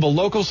great people,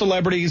 local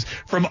celebrities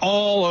from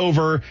all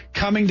over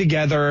coming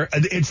together.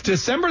 It's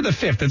December the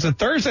 5th. It's a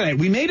Thursday night.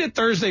 We made it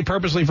Thursday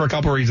purposely for a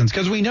couple of reasons,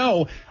 because we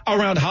know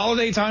around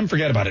holiday time,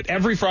 forget about it.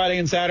 Every Friday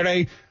and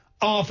Saturday,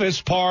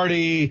 office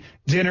party,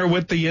 dinner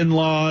with the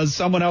in-laws,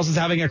 someone else is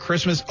having a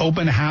Christmas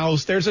open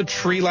house. There's a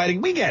tree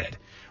lighting. We get it.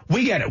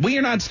 We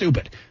are not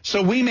stupid.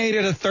 So we made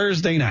it a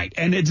Thursday night,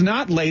 and it's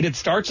not late. It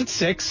starts at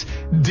 6.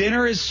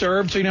 Dinner is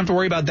served, so you don't have to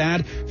worry about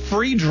that.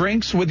 Free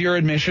drinks with your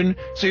admission,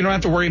 so you don't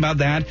have to worry about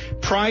that.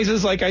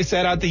 Prizes, like I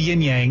said, at the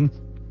yin yang.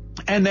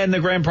 And then the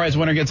grand prize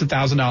winner gets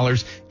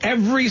 $1,000.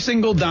 Every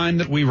single dime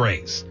that we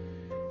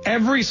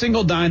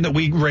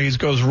raise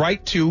goes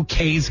right to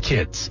Kay's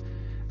Kids,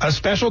 a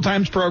special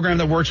times program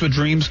that works with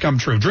Dreams Come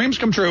True. Dreams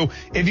Come True,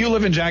 if you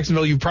live in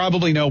Jacksonville, you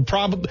probably know,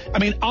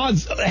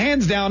 odds,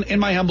 hands down, in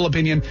my humble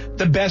opinion,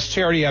 the best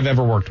charity I've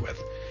ever worked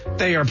with.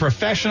 They are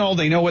professional.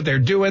 They know what they're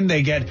doing.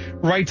 They get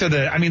right to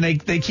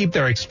they keep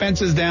their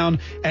expenses down,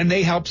 and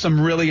they help some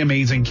really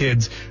amazing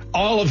kids,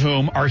 all of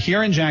whom are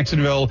here in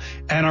Jacksonville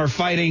and are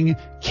fighting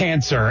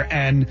cancer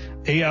and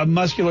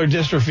muscular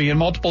dystrophy and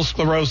multiple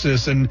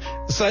sclerosis and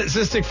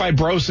cystic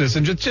fibrosis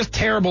and just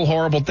terrible,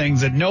 horrible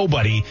things that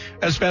nobody,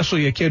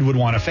 especially a kid, would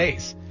want to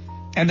face.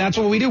 And that's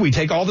what we do. We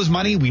take all this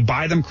money, we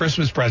buy them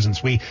Christmas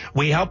presents. We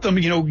help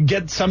them,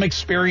 get some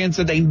experience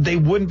that they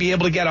wouldn't be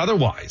able to get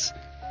otherwise.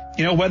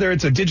 Whether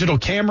it's a digital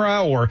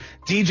camera or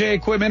DJ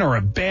equipment or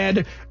a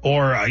bed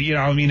or,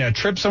 a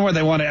trip somewhere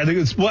they want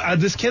to.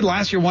 This kid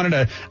last year wanted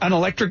an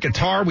electric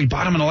guitar. We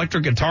bought him an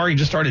electric guitar. He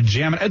just started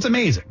jamming. It's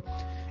amazing.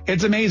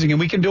 It's amazing. And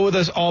we can do it with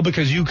us all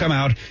because you come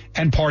out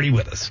and party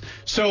with us.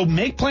 So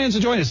make plans to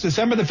join us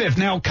December the 5th.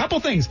 Now, a couple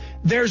things.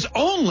 There's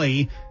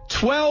only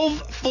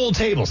 12 full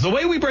tables. The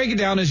way we break it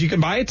down is you can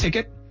buy a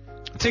ticket.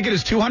 Ticket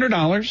is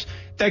 $200.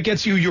 That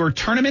gets you your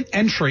tournament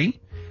entry.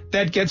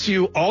 that gets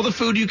you all the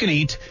food you can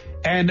eat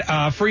and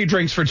free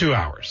drinks for 2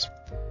 hours.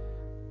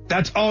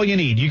 That's all you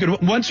need.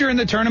 Once you're in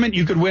the tournament,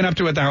 you could win up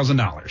to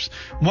 $1,000.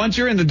 Once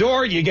you're in the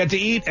door, you get to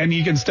eat and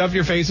you can stuff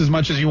your face as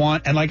much as you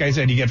want. And like I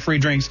said, you get free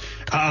drinks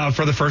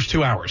for the first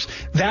 2 hours.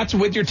 That's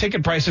with your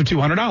ticket price of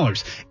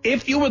 $200.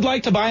 If you would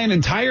like to buy an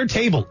entire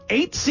table,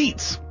 8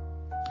 seats.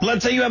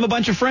 Let's say you have a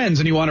bunch of friends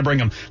and you want to bring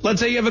them. Let's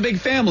say you have a big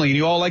family and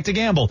you all like to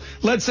gamble.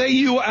 Let's say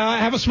you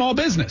have a small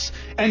business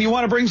and you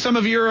want to bring some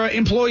of your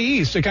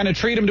employees to kind of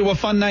treat them to a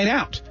fun night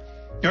out.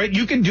 All right,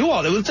 you can do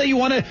all that. Let's say you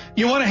want to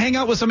hang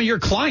out with some of your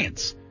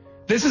clients.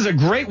 This is a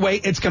great way.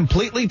 It's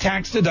completely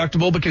tax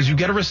deductible because you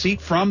get a receipt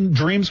from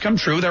Dreams Come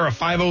True. They're a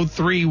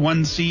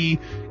 503(1)C,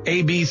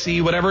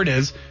 ABC, whatever it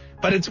is.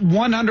 But it's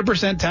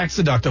 100% tax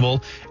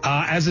deductible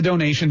as a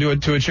donation to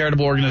a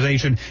charitable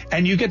organization.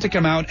 And you get to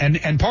come out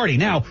and party.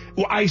 Now,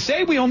 I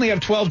say we only have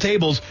 12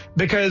 tables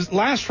because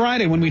last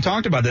Friday when we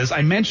talked about this,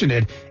 I mentioned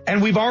it,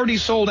 and we've already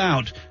sold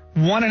out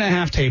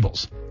 1.5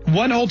 tables.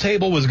 One whole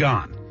table was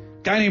gone.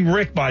 Guy named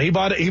Rick bought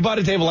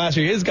a table last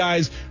year. His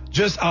guys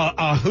just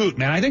a hoot,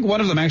 man. I think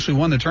one of them actually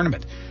won the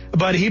tournament.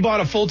 But he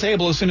bought a full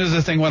table as soon as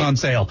the thing went on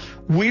sale.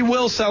 We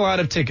will sell out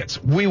of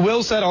tickets. We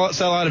will sell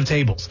out of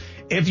tables.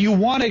 If you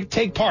want to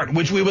take part,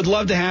 which we would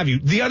love to have you,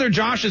 the other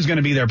Josh is going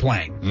to be there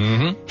playing.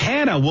 Mm-hmm.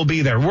 Hannah will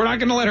be there. We're not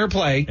going to let her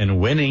play. And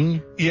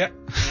winning. Yeah.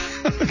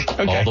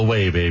 Okay. All the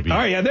way, baby. All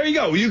right, yeah, there you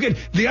go.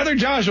 The other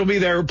Josh will be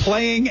there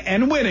playing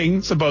and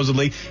winning,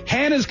 supposedly.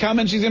 Hannah's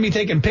coming. She's going to be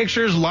taking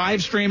pictures,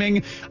 live streaming.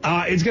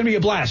 It's going to be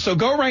a blast. So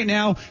go right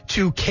now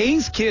to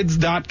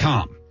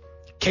kayskids.com.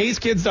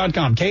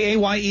 Kayskids.com.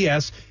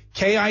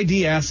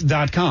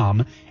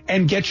 KAYESKIDS.com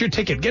and get your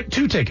ticket. Get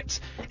 2 tickets.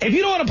 If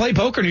you don't want to play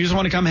poker and you just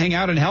want to come hang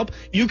out and help,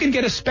 you can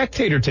get a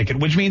spectator ticket,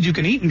 which means you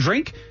can eat and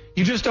drink.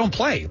 You just don't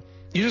play.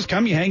 You just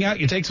come, you hang out,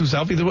 you take some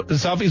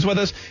selfies with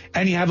us,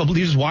 and you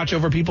just watch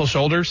over people's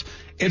shoulders.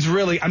 It's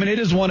really, it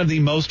is one of the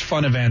most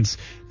fun events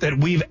that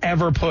we've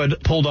ever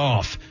pulled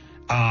off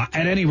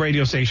at any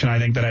radio station, I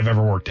think, that I've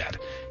ever worked at.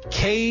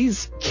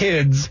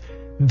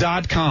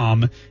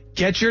 kayskids.com.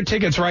 Get your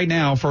tickets right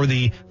now for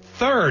the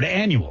 3rd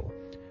annual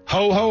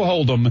Ho Ho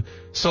Hold'em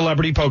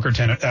Celebrity Poker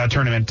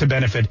Tournament to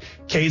benefit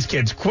Kay's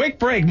Kids. Quick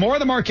break. More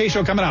of the Mark Kaye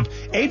Show coming up.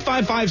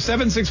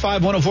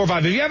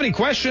 855-765-1045. If you have any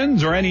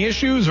questions or any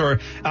issues or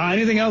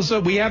anything else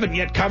that we haven't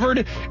yet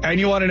covered and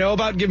you want to know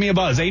about, give me a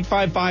buzz.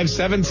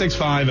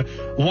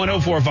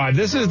 855-765-1045.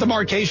 This is the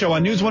Mark Kaye Show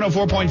on News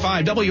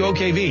 104.5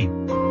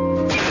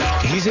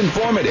 WOKV. He's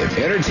informative,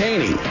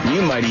 entertaining.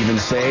 You might even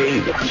say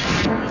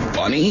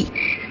funny.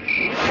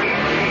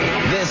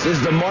 This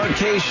is the Mark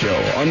Kaye Show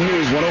on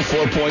News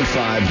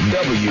 104.5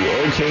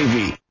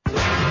 WOKV.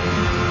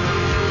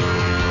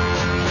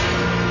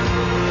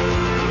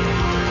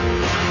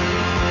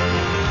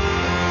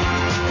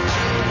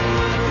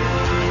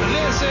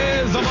 This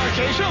is the Mark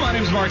Kaye Show. My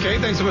name is Mark Kaye.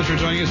 Thanks so much for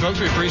joining us, folks.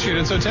 We appreciate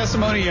it. So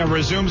testimony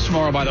resumes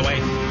tomorrow, by the way,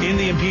 in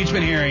the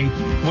impeachment hearing,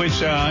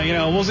 which,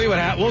 we'll see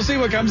we'll see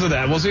what comes of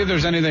that. We'll see if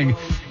there's anything.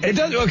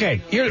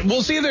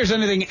 We'll see if there's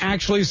anything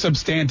actually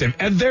substantive.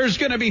 And there's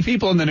going to be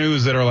people in the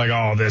news that are like,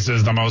 oh, this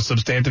is the most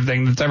substantive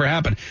thing that's ever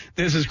happened.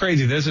 This is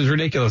crazy. This is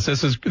ridiculous.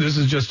 This is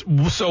just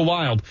so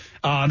wild.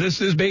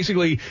 This is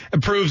basically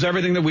proves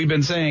everything that we've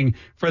been saying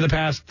for the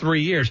past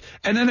 3 years.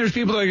 And then there's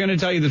people that are going to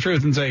tell you the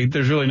truth and say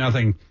there's really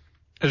nothing.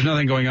 There's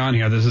nothing going on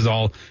here. This is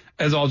all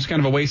just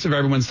kind of a waste of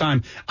everyone's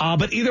time.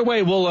 But either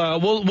way,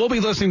 we'll be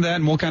listening to that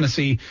and we'll kind of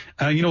see,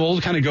 we'll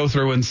kind of go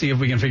through and see if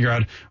we can figure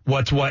out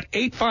what's what.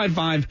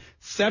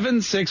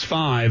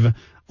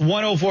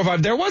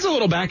 855-765-1045. There was a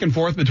little back and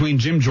forth between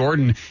Jim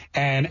Jordan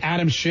and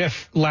Adam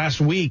Schiff last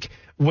week,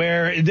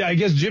 where I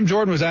guess Jim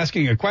Jordan was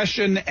asking a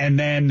question and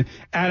then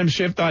Adam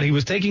Schiff thought he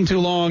was taking too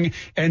long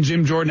and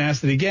Jim Jordan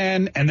asked it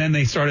again and then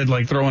they started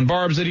throwing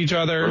barbs at each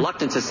other.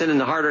 Reluctant to send in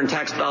the hard-earned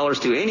tax dollars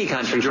to any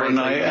country. Jordan,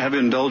 I have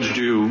indulged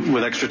you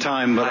with extra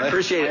time, but I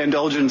appreciate it.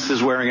 Indulgence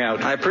is wearing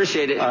out. I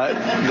appreciate it.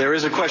 There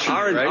is a question.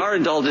 Our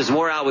indulgence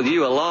wore out with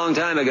you a long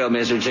time ago,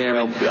 Mr.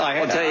 Chairman. Well,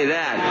 I'll tell you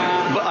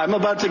that. But I'm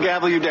about to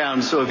gavel you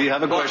down, so if you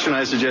have a question,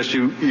 I suggest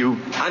you.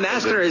 I'm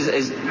asking her: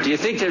 do you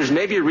think there's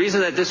maybe a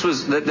reason that this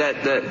was that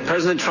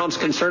President Trump's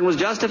concern was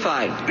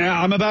justified? Yeah,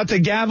 I'm about to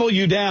gavel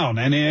you down,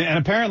 and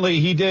apparently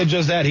he did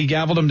just that. He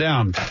gavelled him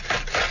down.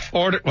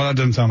 Well, that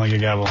doesn't sound like a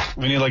gavel.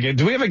 We need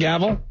do we have a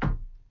gavel?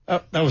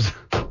 Oh,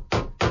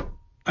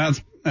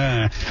 that's.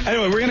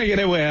 Anyway, we're gonna get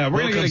away.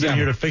 We're gonna get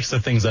here to fix the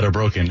things that are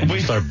broken, and we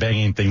start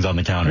banging things on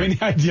the counter.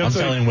 I'm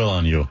telling Will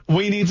on you.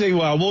 We need to.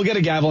 We'll get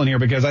a gavel in here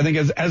because I think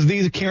as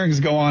these hearings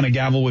go on, a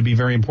gavel would be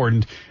very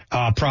important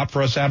prop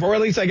for us to have, or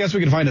at least I guess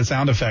we could find a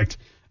sound effect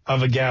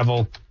of a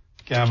gavel,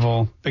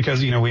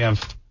 because we are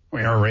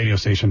a radio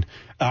station.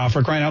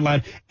 For crying out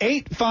loud,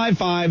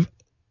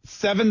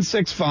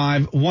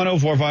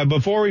 855-765-1045.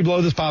 Before we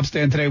blow this pop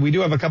stand today, we do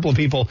have a couple of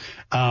people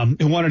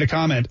who wanted to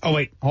comment. Oh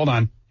wait, hold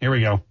on. Here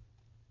we go.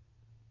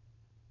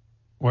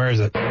 Where is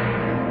it? Oh.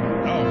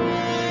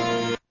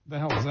 What the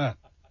hell was that?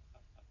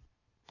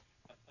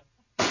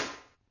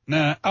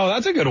 Nah. Oh,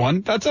 that's a good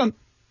one. That's on.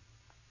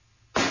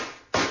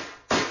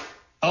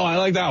 Oh, I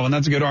like that one.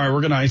 That's a good. All right, we're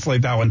going to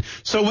isolate that one.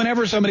 So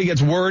whenever somebody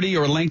gets wordy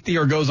or lengthy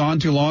or goes on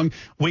too long,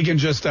 we can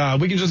just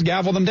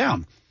gavel them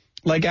down,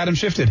 like Adam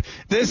shifted.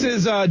 This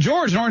is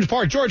George in Orange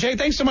Park. George, hey,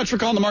 thanks so much for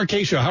calling the Mark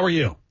K Show. How are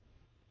you?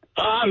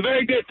 I'm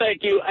very good,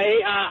 thank you.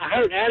 I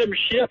heard Adam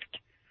Schiff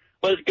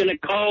was going to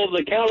call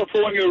the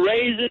California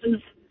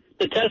Raisins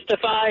to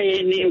testify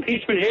in the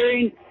impeachment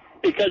hearing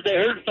because they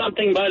heard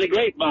something by the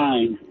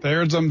grapevine. They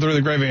heard something through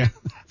the grapevine.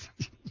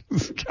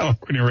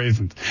 California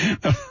Raisins.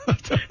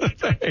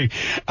 Hey,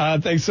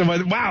 thanks so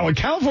much. Wow, a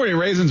California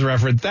Raisins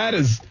reference. That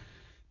is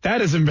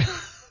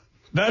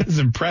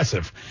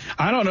impressive.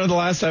 I don't know the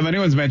last time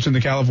anyone's mentioned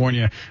the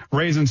California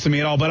Raisins to me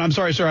at all, but I'm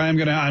sorry, sir. I'm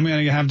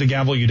gonna have to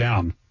gavel you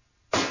down.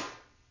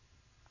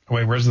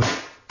 Wait, where's the...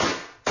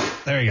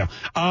 There you go.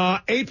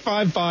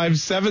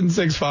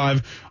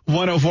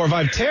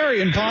 855-765-1045.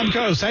 Terry in Palm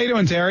Coast. How you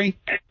doing, Terry?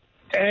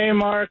 Hey,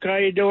 Mark. How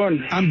you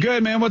doing? I'm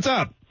good, man. What's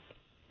up?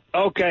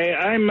 Okay,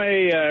 I'm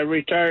a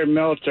retired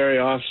military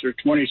officer,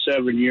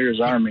 27 years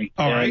Army.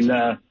 All right.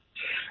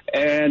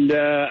 And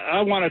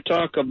I want to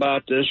talk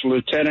about this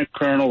Lieutenant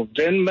Colonel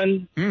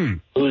Vindman,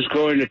 who's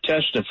going to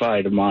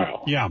testify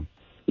tomorrow. Yeah.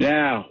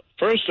 Now,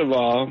 first of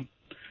all,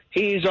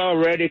 he's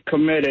already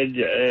committed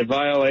a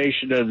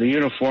violation of the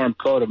Uniform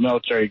Code of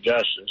Military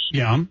Justice.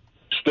 Yeah.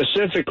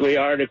 Specifically,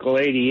 Article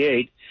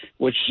 88,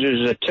 which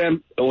is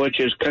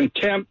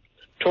contempt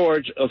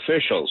towards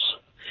officials.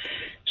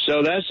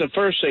 So that's the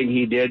first thing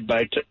he did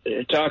by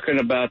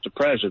talking about the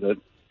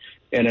president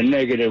in a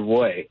negative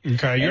way.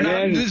 Okay,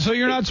 so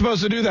you're not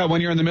supposed to do that when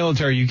you're in the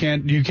military. You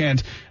can't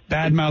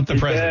badmouth the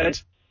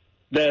president.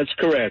 That's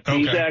correct. Okay.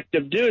 He's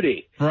active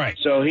duty. Right.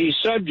 So he's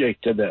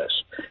subject to this.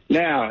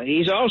 Now,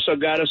 he's also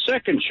got a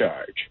second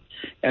charge,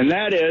 and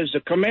that is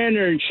the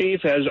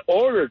commander-in-chief has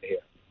ordered him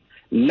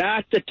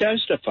not to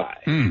testify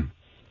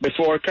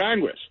before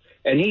Congress,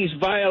 and he's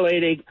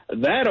violating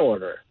that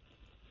order.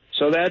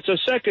 So that's a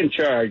second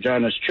charge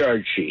on his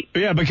charge sheet.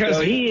 Yeah, because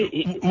so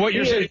he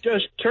has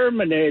just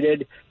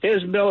terminated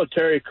his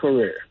military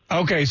career.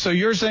 Okay, so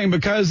you're saying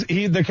because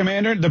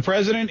the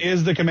president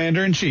is the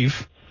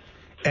commander-in-chief,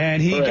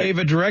 and he gave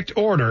a direct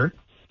order,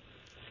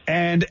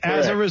 and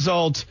as a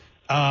result,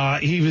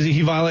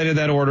 he violated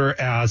that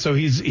order. So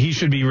he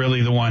should be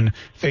really the one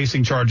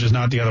facing charges,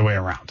 not the other way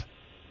around.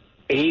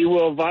 He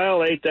will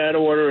violate that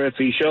order if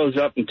he shows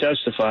up and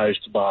testifies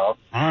tomorrow.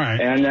 All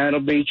right. And that'll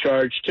be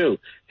charged too.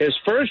 His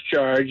first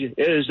charge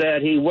is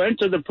that he went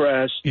to the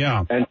press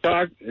and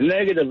talked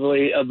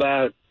negatively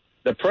about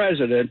the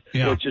president,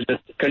 which is a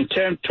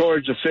contempt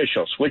towards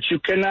officials, which you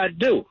cannot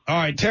do. All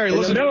right, Terry,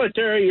 listen. In the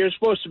military, you're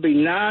supposed to be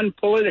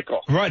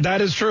non-political. Right,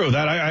 that is true.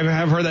 That I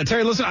have heard that.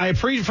 Terry, listen,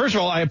 first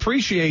of all, I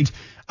appreciate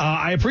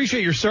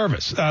your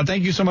service.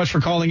 Thank you so much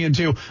for calling in,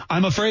 too.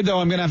 I'm afraid, though,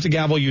 I'm going to have to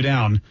gavel you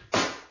down.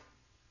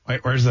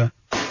 Wait, where's the...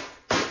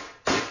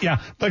 Yeah,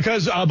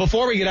 because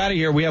before we get out of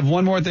here, we have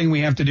one more thing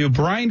we have to do.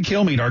 Brian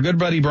Kilmeade, our good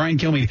buddy Brian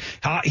Kilmeade,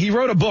 he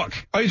wrote a book.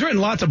 Oh, he's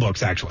written lots of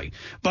books, actually.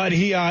 But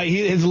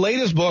his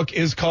latest book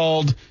is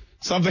called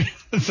something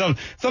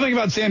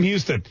about Sam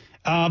Houston.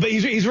 But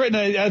he's written,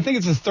 I think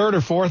it's his third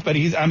or fourth, but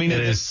it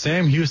is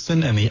Sam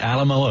Houston and the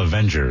Alamo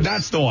Avengers.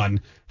 That's the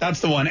one.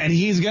 And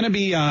he's going to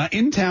be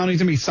in town. He's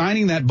going to be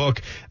signing that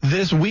book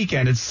this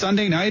weekend. It's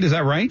Sunday night. Is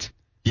that right?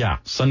 Yeah,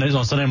 Sunday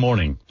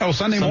morning. Oh,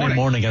 Sunday morning. Sunday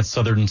morning at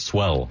Southern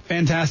Swell.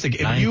 Fantastic.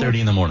 9:30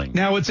 in the morning.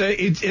 Now it's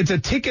a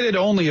ticketed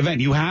only event.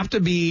 You have to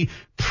be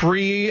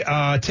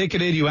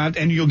ticketed.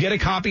 And you'll get a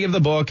copy of the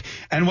book.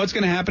 And what's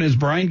going to happen is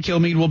Brian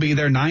Kilmeade will be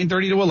there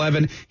 9:30 to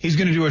 11. He's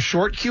going to do a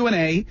short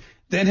Q&A.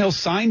 Then he'll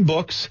sign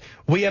books.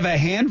 We have a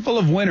handful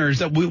of winners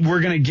that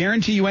we're going to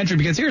guarantee you entry,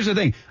 because here's the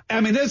thing.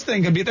 This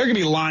thing there could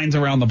be lines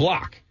around the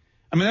block.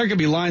 There could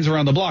be lines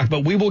around the block,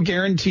 but we will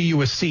guarantee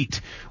you a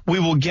seat.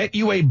 We will get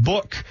you a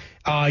book.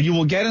 You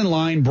will get in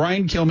line.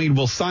 Brian Kilmeade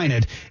will sign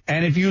it.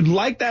 And if you'd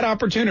like that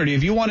opportunity,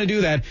 if you want to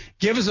do that,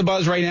 give us a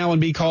buzz right now and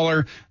be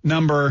caller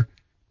number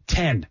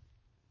 10.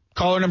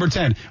 Caller number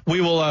 10. We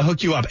will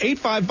hook you up.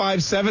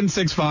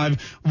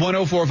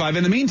 855-765-1045.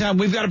 In the meantime,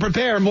 we've got to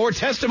prepare. More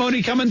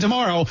testimony coming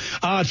tomorrow.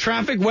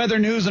 Traffic, weather,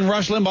 news, and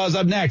Rush Limbaugh's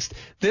up next.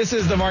 This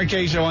is the Mark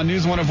K Show on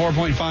News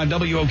 104.5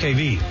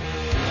 WOKV.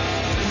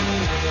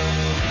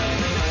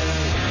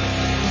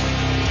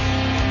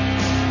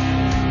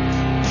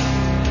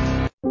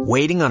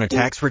 Waiting on a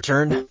tax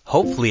return?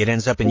 Hopefully it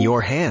ends up in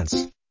your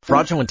hands.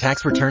 Fraudulent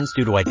tax returns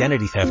due to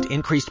identity theft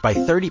increased by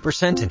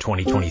 30% in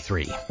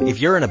 2023. If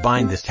you're in a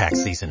bind this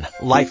tax season,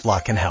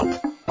 LifeLock can help.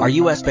 Our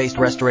U.S.-based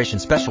restoration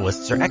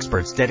specialists are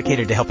experts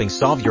dedicated to helping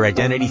solve your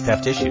identity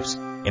theft issues.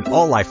 And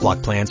all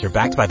LifeLock plans are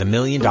backed by the $1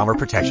 Million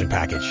Protection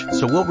Package.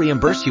 So we'll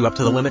reimburse you up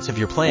to the limits of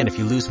your plan if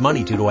you lose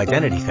money due to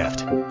identity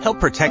theft. Help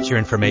protect your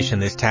information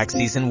this tax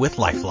season with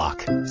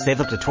LifeLock.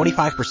 Save up to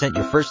 25%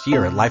 your first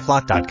year at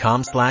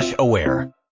LifeLock.com/aware.